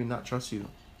make me not trust you.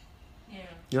 Yeah.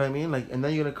 You know what I mean? Like, and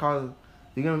then you're gonna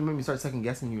make me start second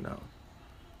guessing you now,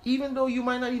 even though you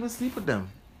might not even sleep with them.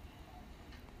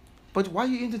 But why are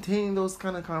you entertaining those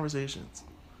kind of conversations?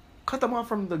 Cut them off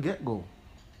from the get-go.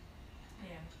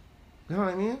 Yeah. You know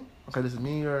what I mean? Okay, this is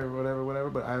me or whatever,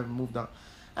 but I've moved on.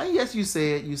 And yes, you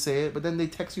say it, but then they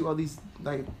text you all these,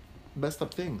 like, messed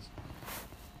up things.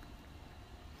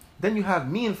 Then you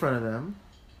have me in front of them,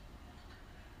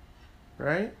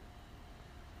 right?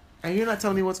 And you're not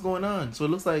telling me what's going on. So it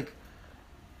looks like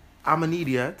I'm an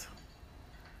idiot.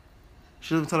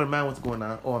 She doesn't tell her man what's going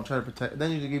on. Oh, I'm trying to protect. Then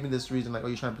you give me this reason like, oh,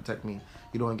 you're trying to protect me.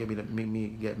 You don't want to make me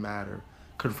get mad or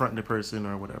confront the person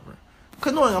or whatever.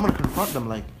 Because knowing I'm going to confront them,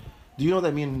 like, do you know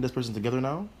that me and this person together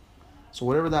now? So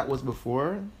whatever that was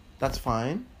before, that's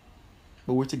fine.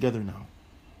 But we're together now.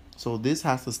 So this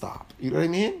has to stop. You know what I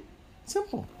mean?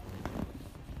 Simple.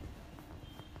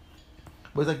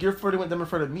 But it's like you're flirting with them in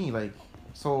front of me, like,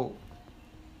 so,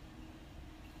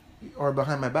 or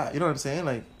behind my back. You know what I'm saying?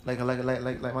 Like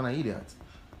when I idiot.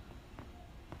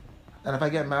 And if I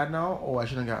get mad now, oh, I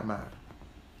shouldn't have got mad.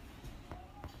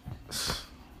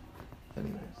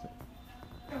 Anyways.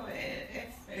 No,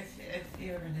 if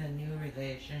you're in a new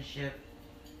relationship,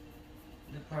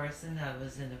 the person that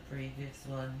was in the previous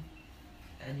one,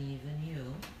 and even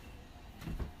you,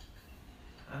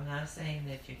 I'm not saying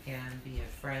that you can be a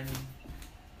friend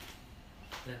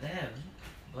to them,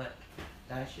 but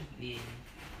that should be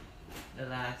the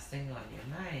last thing on your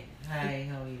mind. Hi,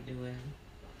 how you doing?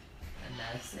 And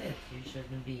that's it. You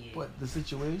shouldn't be. But the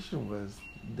situation was,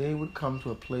 they would come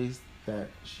to a place that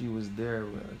she was there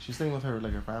with. She's staying with her,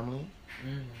 like her family,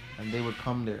 and they would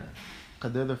come there,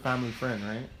 cause they're their family friend,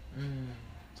 right?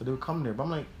 So they would come there. But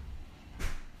I'm like,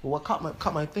 well, what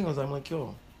caught my thing was I'm like,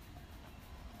 yo,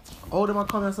 oh, they might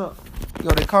come and up.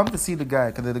 Yo, they come to see the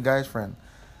guy, cause they're the guy's friend,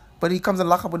 but he comes and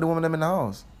lock up with the woman them in the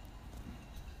house.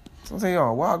 So I say,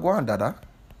 yo, what go on, dada?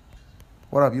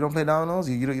 What up? You don't play dominoes?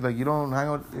 You don't hang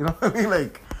out? You know what I mean?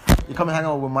 Like, you come and hang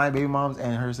out with my baby moms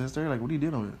and her sister? Like, what are you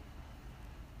dealing with?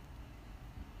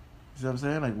 You see what I'm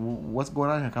saying? Like, what's going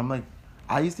on here? I'm like,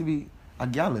 I used to be a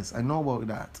gallus. I know about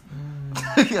that.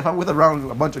 If I'm around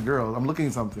a bunch of girls, I'm looking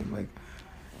at something. Like,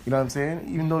 you know what I'm saying?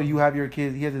 Even though you have your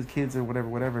kids, he has his kids or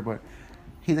whatever, but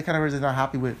he's the kind of person that's not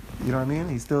happy with, you know what I mean?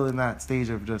 He's still in that stage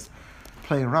of just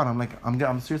playing around. I'm like,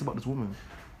 I'm serious about this woman.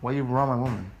 Why you around my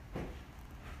woman?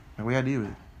 Like, what I deal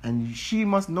with? And she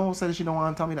must know, say that she don't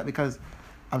want to tell me that because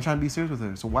I'm trying to be serious with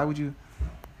her. So why would you,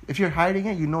 if you're hiding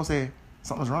it, you know, say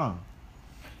something's wrong.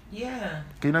 Yeah.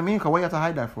 You know what I mean? Because why you have to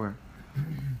hide that for?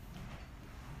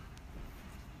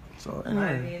 So anyway.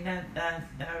 I mean,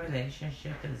 that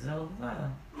relationship is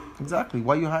over. Exactly.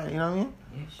 Why you hide? You know what I mean?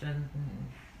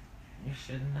 You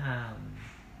shouldn't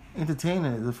entertain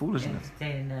it, the foolishness.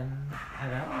 Entertain them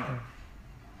at all.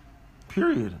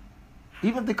 Period.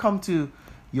 Even if they come to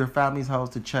your family's house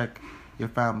to check your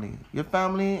family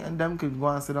and them could go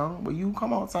and sit down, but you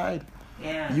come outside.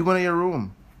 Yeah. You go to your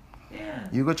room. Yeah.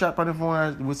 You go chat on the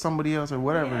phone with somebody else or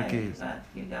whatever the case.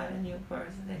 You got a new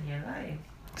person in your life.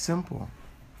 Simple.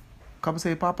 Come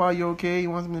say, Papa, you okay?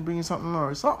 You want me to bring you something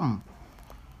or something?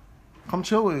 Come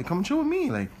chill with me,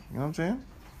 like, you know what I'm saying?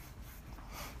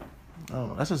 I don't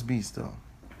know. That's just me still.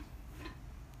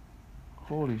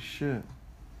 Holy shit.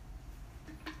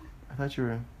 I thought you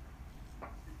were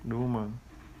the woman.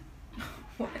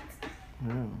 What?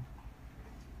 Yeah.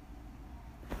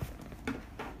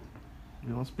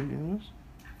 You don't speak English?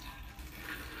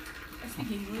 I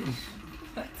speak English.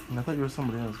 What? And I thought you were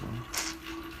somebody else, man.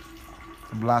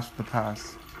 A blast from the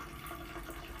past.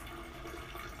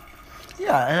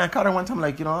 Yeah, and I caught her one time,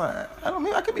 like, you know, I don't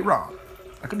mean, I could be wrong.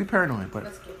 I could be paranoid, but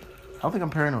Let's get it. don't think I'm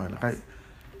paranoid.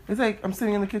 It's like I'm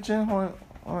sitting in the kitchen,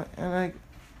 and like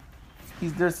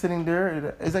he's there sitting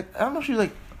there. It's like I don't know if she's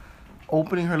like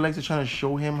opening her legs and trying to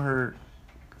show him her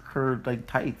like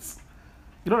tights.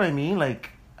 You know what I mean? Like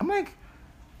I'm like,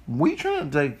 what are you trying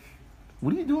to like?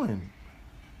 What are you doing?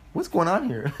 What's going on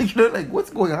here? You know, like what's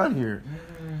going on here?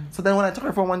 So then when I took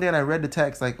her phone one day and I read the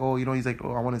text, like, oh, you know, he's like,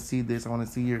 oh, I want to see this, I want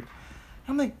to see your.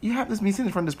 I'm like, you have this meeting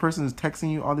in front of this person who's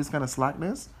texting you all this kind of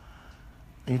slackness,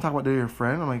 and you talk about they're your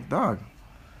friend. I'm like, dog,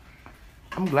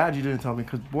 I'm glad you didn't tell me,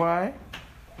 cause boy,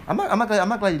 I'm not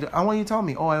glad. I want you to tell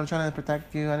me. Oh, I'm trying to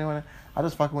protect you. I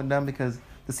just fucking with them because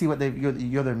to see what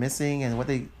they're missing and what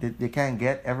they can't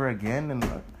get ever again.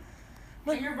 And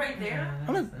like you're right there.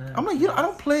 I'm like, I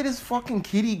don't play this fucking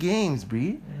kiddie games,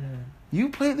 Bree. You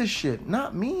play this shit,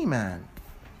 not me, man.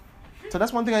 So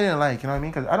that's one thing I didn't like. You know what I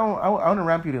mean? Cause I want to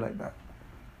ramp you like that.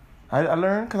 I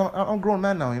learned because I'm a grown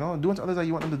man now. You know, doing to others that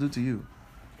you want them to do to you.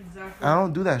 Exactly. I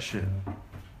don't do that shit.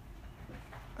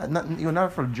 You're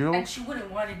not for Jill. And she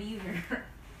wouldn't want it either.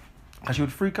 Cause she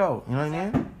would freak out. You know what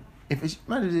I mean? If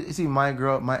imagine you see my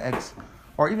girl, my ex,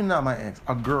 or even not my ex,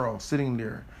 a girl sitting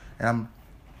there, and I'm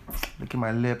licking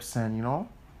my lips and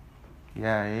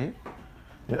yeah,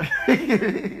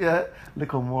 yeah,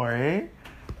 little more, You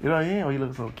know what I mean? Oh, you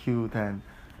look so cute and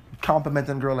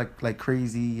complimenting girl like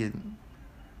crazy and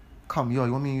come, yo,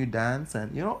 you want me and you dance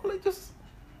and like just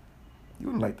you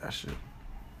wouldn't like that shit.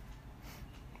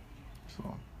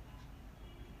 So,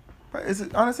 but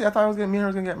honestly, I thought me and her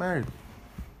was gonna get married.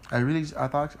 I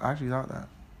actually thought that.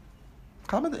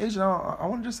 Cause I'm at the age now, I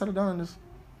want to just settle down and just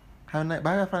have but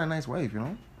I gotta find a nice wife,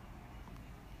 Me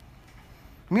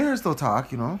and her still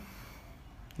talk, You know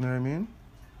what I mean?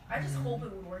 I just hope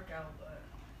it would work out, but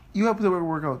you hope it would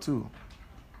work out too.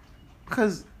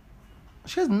 Because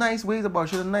she has nice ways about her.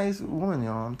 She's a nice woman,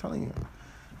 I'm telling you.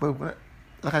 But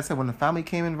like I said, when the family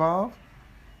came involved,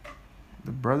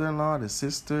 the brother-in-law, the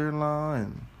sister-in-law,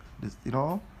 and this,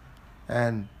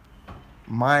 and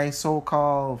my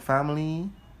so-called family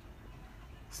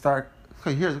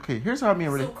here's how me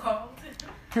and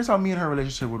here's how me and her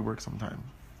relationship would work sometimes.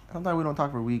 Sometimes we don't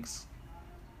talk for weeks.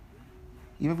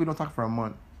 Even if we don't talk for a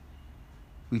month,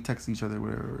 we text each other,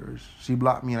 whatever. She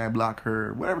blocked me and I block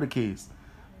her, whatever the case.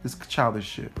 This childish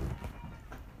shit.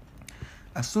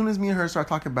 As soon as me and her start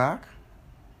talking back,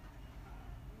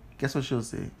 guess what she'll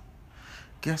say?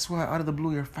 Guess what? Out of the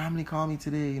blue, your family called me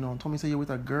today, told me say you're with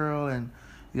a girl and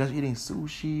you guys are eating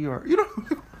sushi or,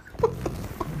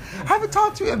 I haven't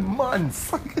talked to you in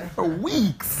months, for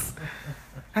weeks.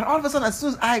 And all of a sudden, as soon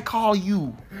as I call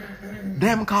you,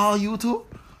 them call you too.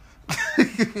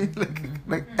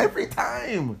 like every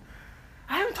time.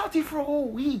 I haven't talked to you for a whole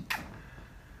week.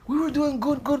 We were doing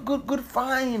good,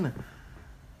 fine.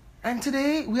 And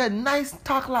today, we had nice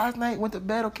talk last night, went to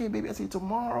bed, okay, baby, I'll see you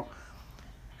tomorrow.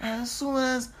 And as soon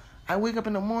as I wake up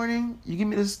in the morning, you give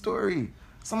me this story.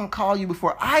 Someone called you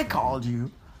before I called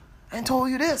you and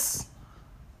told you this.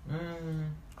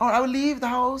 Or I would leave the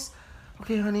house.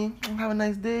 Okay, honey, have a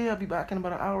nice day. I'll be back in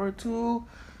about an hour or two.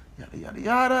 Yada, yada,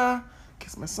 yada.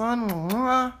 Kiss my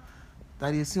son.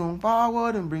 Daddy is soon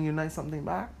forward and bring you nice something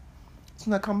back. As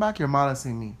soon as I come back, you're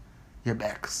molesting me. You're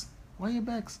Bex. Why you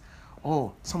Bex?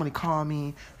 Oh, somebody called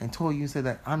me and told you, said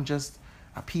that I'm just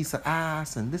a piece of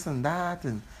ass and this and that.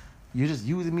 And you're just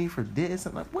using me for this.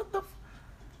 And like, what the...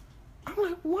 I'm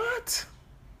like, what?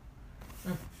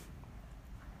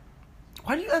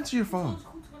 Why do you answer your phone?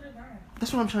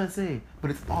 That's what I'm trying to say.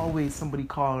 But it's always somebody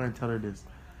call her and tell her this.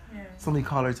 Yeah. Somebody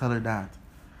call her and tell her that.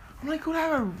 I'm like, could I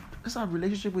have a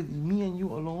relationship with me and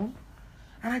you alone?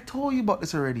 And I told you about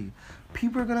this already.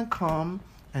 People are going to come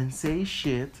and say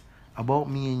shit about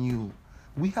me and you.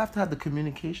 We have to have the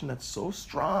communication that's so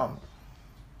strong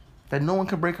that no one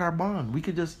can break our bond.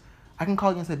 I can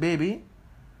call you and say, baby,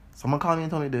 someone called me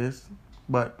and told me this,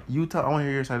 but I want to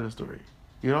hear your side of the story.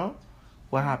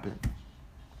 What happened?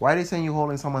 Why are they saying you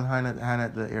holding someone's hand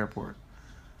at the airport?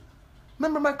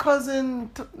 Remember my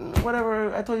cousin,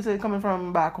 whatever, I told you, coming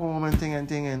from back home and thing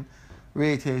and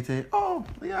Ray Tay. Oh,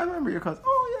 yeah, I remember your cousin.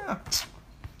 Oh, yeah.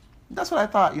 That's what I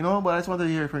thought, but I just wanted to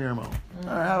hear it from your mom. All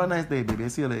right, have a nice day, baby.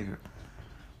 See you later.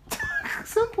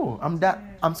 Simple. I'm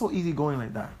so easygoing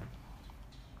like that.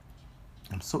 You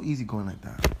know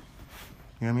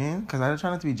what I mean? Because I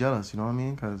try not to be jealous, you know what I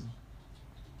mean?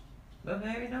 But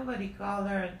maybe nobody called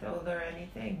her and told her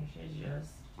anything. She's just...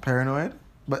 Paranoid?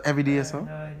 But every day or so?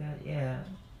 Yeah.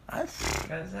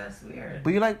 Because that's weird.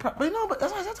 But you like... But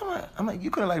that's why I said to her, I'm like,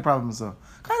 you couldn't like problems, so...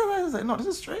 I was like, no, this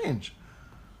is strange.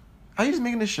 Are you just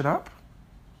making this shit up?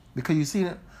 Because you see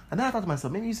it... And then I thought to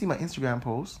myself, maybe you see my Instagram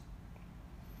post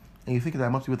and you think that I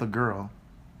must be with a girl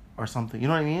or something. You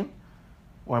know what I mean?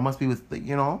 or I must be with,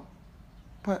 you know.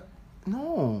 But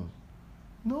no.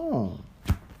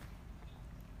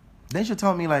 Then she'll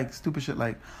tell me like stupid shit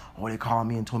like, oh, they called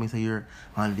me and told me say you're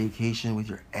on vacation with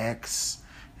your ex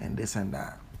and this and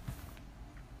that.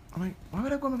 I'm like, why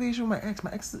would I go on vacation with my ex?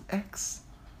 My ex is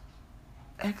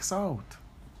ex out.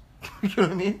 You know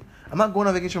what I mean? I'm not going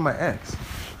on vacation with my ex.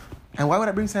 And why would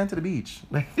I bring sand to the beach?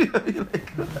 Like, what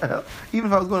the hell? Even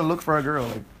if I was going to look for a girl,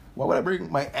 like, why would I bring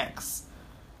my ex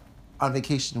on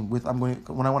vacation when I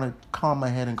want to calm my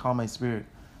head and calm my spirit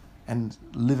and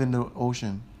live in the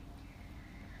ocean?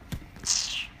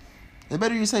 It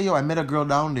better you say, yo, I met a girl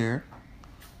down there,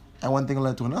 and one thing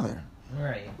led to another.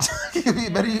 Right.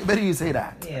 better you say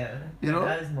that. Yeah. You know?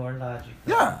 That is more logical.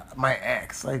 Yeah, my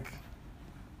ex. Like,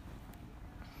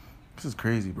 this is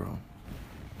crazy, bro.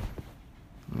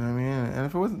 You know what I mean? And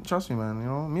if it wasn't, trust me, man, you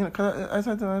know, cause I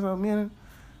said to myself, me and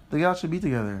the gal should be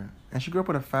together. And she grew up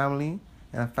with a family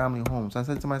and a family home. So I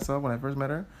said to myself when I first met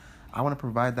her, I want to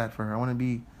provide that for her. I want to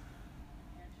be,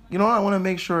 you know, I want to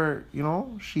make sure, you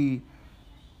know, she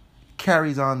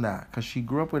carries on that. Because she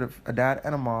grew up with a dad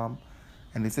and a mom,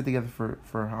 and they stayed together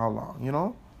for how long, you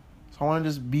know? So I want to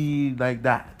just be like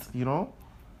that, you know?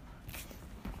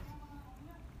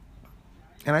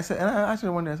 And I asked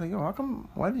her one day, I said, yo, how come,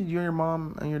 why did you and your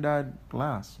mom and your dad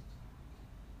last?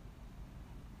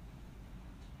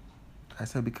 I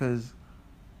said, because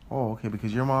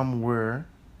your mom wore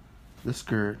the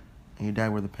skirt and your dad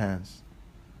wore the pants.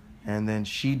 And then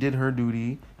she did her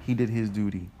duty, he did his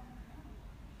duty.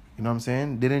 You know what I'm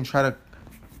saying? They didn't try to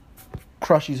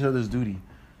crush each other's duty. You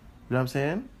know what I'm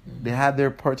saying? Mm-hmm. They had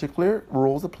their particular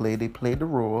roles to play. They played the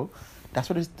role. That's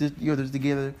what they're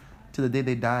together till the day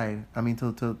they died. I mean,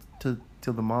 till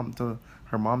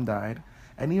her mom died.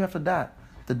 And even after that,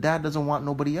 the dad doesn't want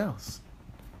nobody else.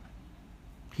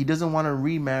 He doesn't want to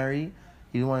remarry.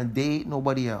 He doesn't want to date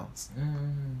nobody else.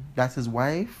 Mm-hmm. That's his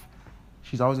wife.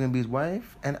 She's always going to be his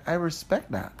wife. And I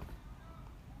respect that.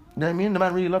 You know what I mean? The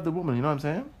man really loved the woman. You know what I'm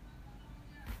saying?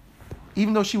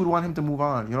 Even though she would want him to move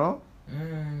on, you know?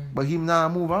 Mm. But he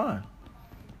not move on.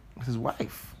 It's his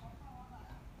wife.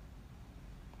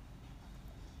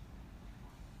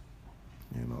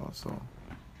 You know, so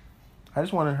I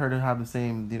just wanted her to have the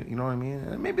same, you know what I mean?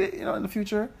 And maybe, you know, in the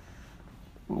future,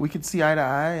 we could see eye to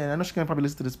eye. And I know she's going to probably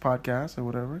listen to this podcast or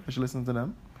whatever, because she listens to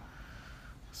them.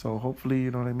 So hopefully,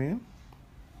 you know what I mean?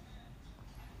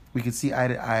 We could see eye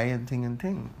to eye and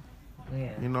ting.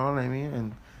 Yeah. You know what I mean?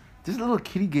 And just little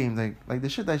kiddie games, like the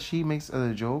shit that she makes as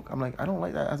a joke, I'm like, I don't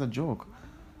like that as a joke.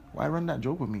 Why run that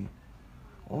joke with me?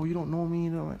 Oh, you don't know me?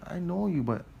 You know, I know you,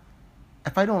 but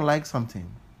if I don't like something,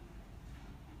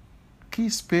 can you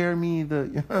spare me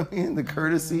the, you know what I mean, the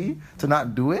courtesy to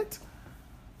not do it?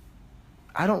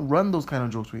 I don't run those kind of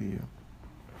jokes with you.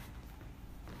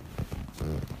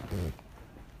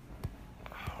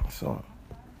 So,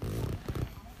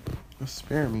 just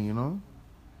spare me, you know?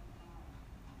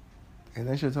 And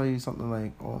then she'll tell you something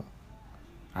like, oh,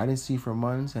 I didn't see you for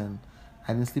months, and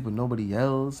I didn't sleep with nobody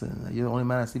else, and you're the only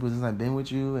man I sleep with since I've been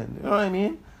with you, and you know what I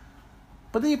mean?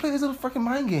 But then you play these little fucking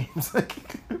mind games.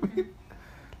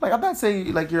 Like, I'm not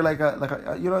saying, like, you're like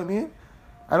a, you know what I mean?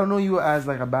 I don't know you as,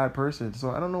 like, a bad person,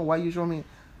 so I don't know why you show me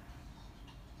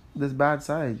this bad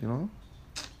side, you know?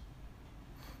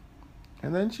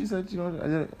 And then she said, you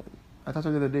know, I talked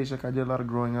to her the other day, she's like, I did a lot of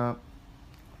growing up.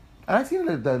 And I've seen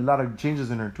a lot of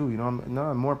changes in her, too, you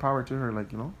know? More power to her,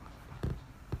 like, you know?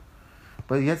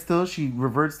 But yet still, she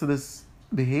reverts to this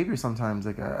behavior sometimes,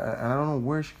 like, and I don't know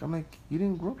where I'm like, you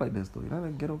didn't grow up like this, though. You're not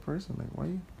a ghetto person. Like, why are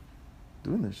you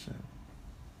doing this shit?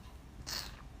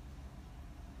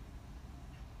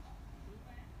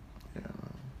 Yeah.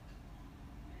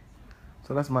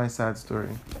 So that's my sad story.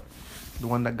 The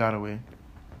one that got away.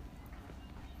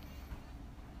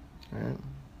 Alright.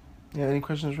 Yeah, any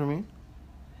questions for me?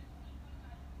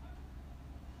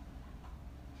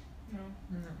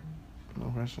 No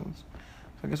questions.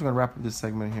 So I guess we're going to wrap up this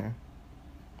segment here.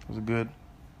 Was it good?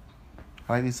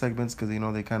 I like these segments because, you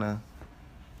know, they kind of,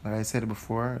 like I said it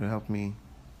before, it helped me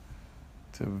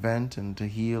to vent and to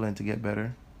heal and to get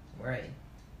better. Right.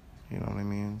 You know what I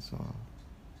mean? So,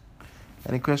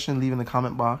 any question, leave in the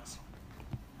comment box.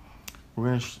 We're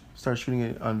going to start shooting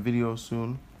it on video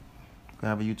soon. We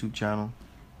have a YouTube channel.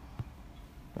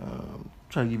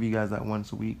 Try to give you guys that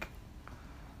once a week.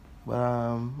 But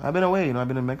I've been away, you know. I've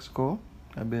been in Mexico.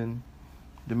 I've been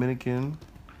Dominican.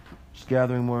 Just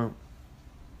gathering more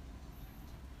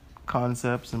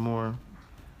concepts and more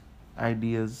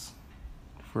ideas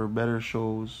for better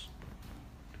shows.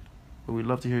 But we'd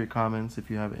love to hear your comments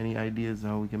if you have any ideas on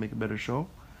how we can make a better show.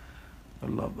 I'd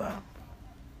love that.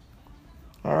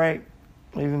 All right,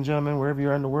 ladies and gentlemen, wherever you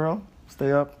are in the world,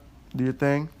 Stay up. Do your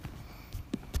thing.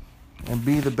 And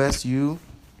be the best you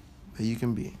that you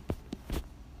can be.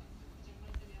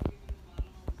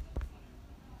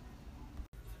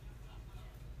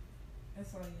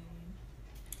 That's all you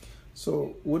need.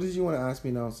 So, what did you want to ask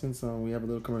me now since we have a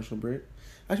little commercial break?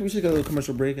 Actually, we should get a little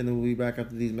commercial break and then we'll be back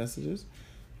after these messages.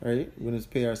 All right? We're going to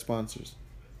pay our sponsors.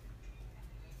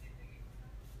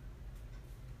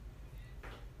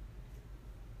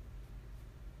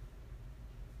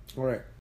 All right.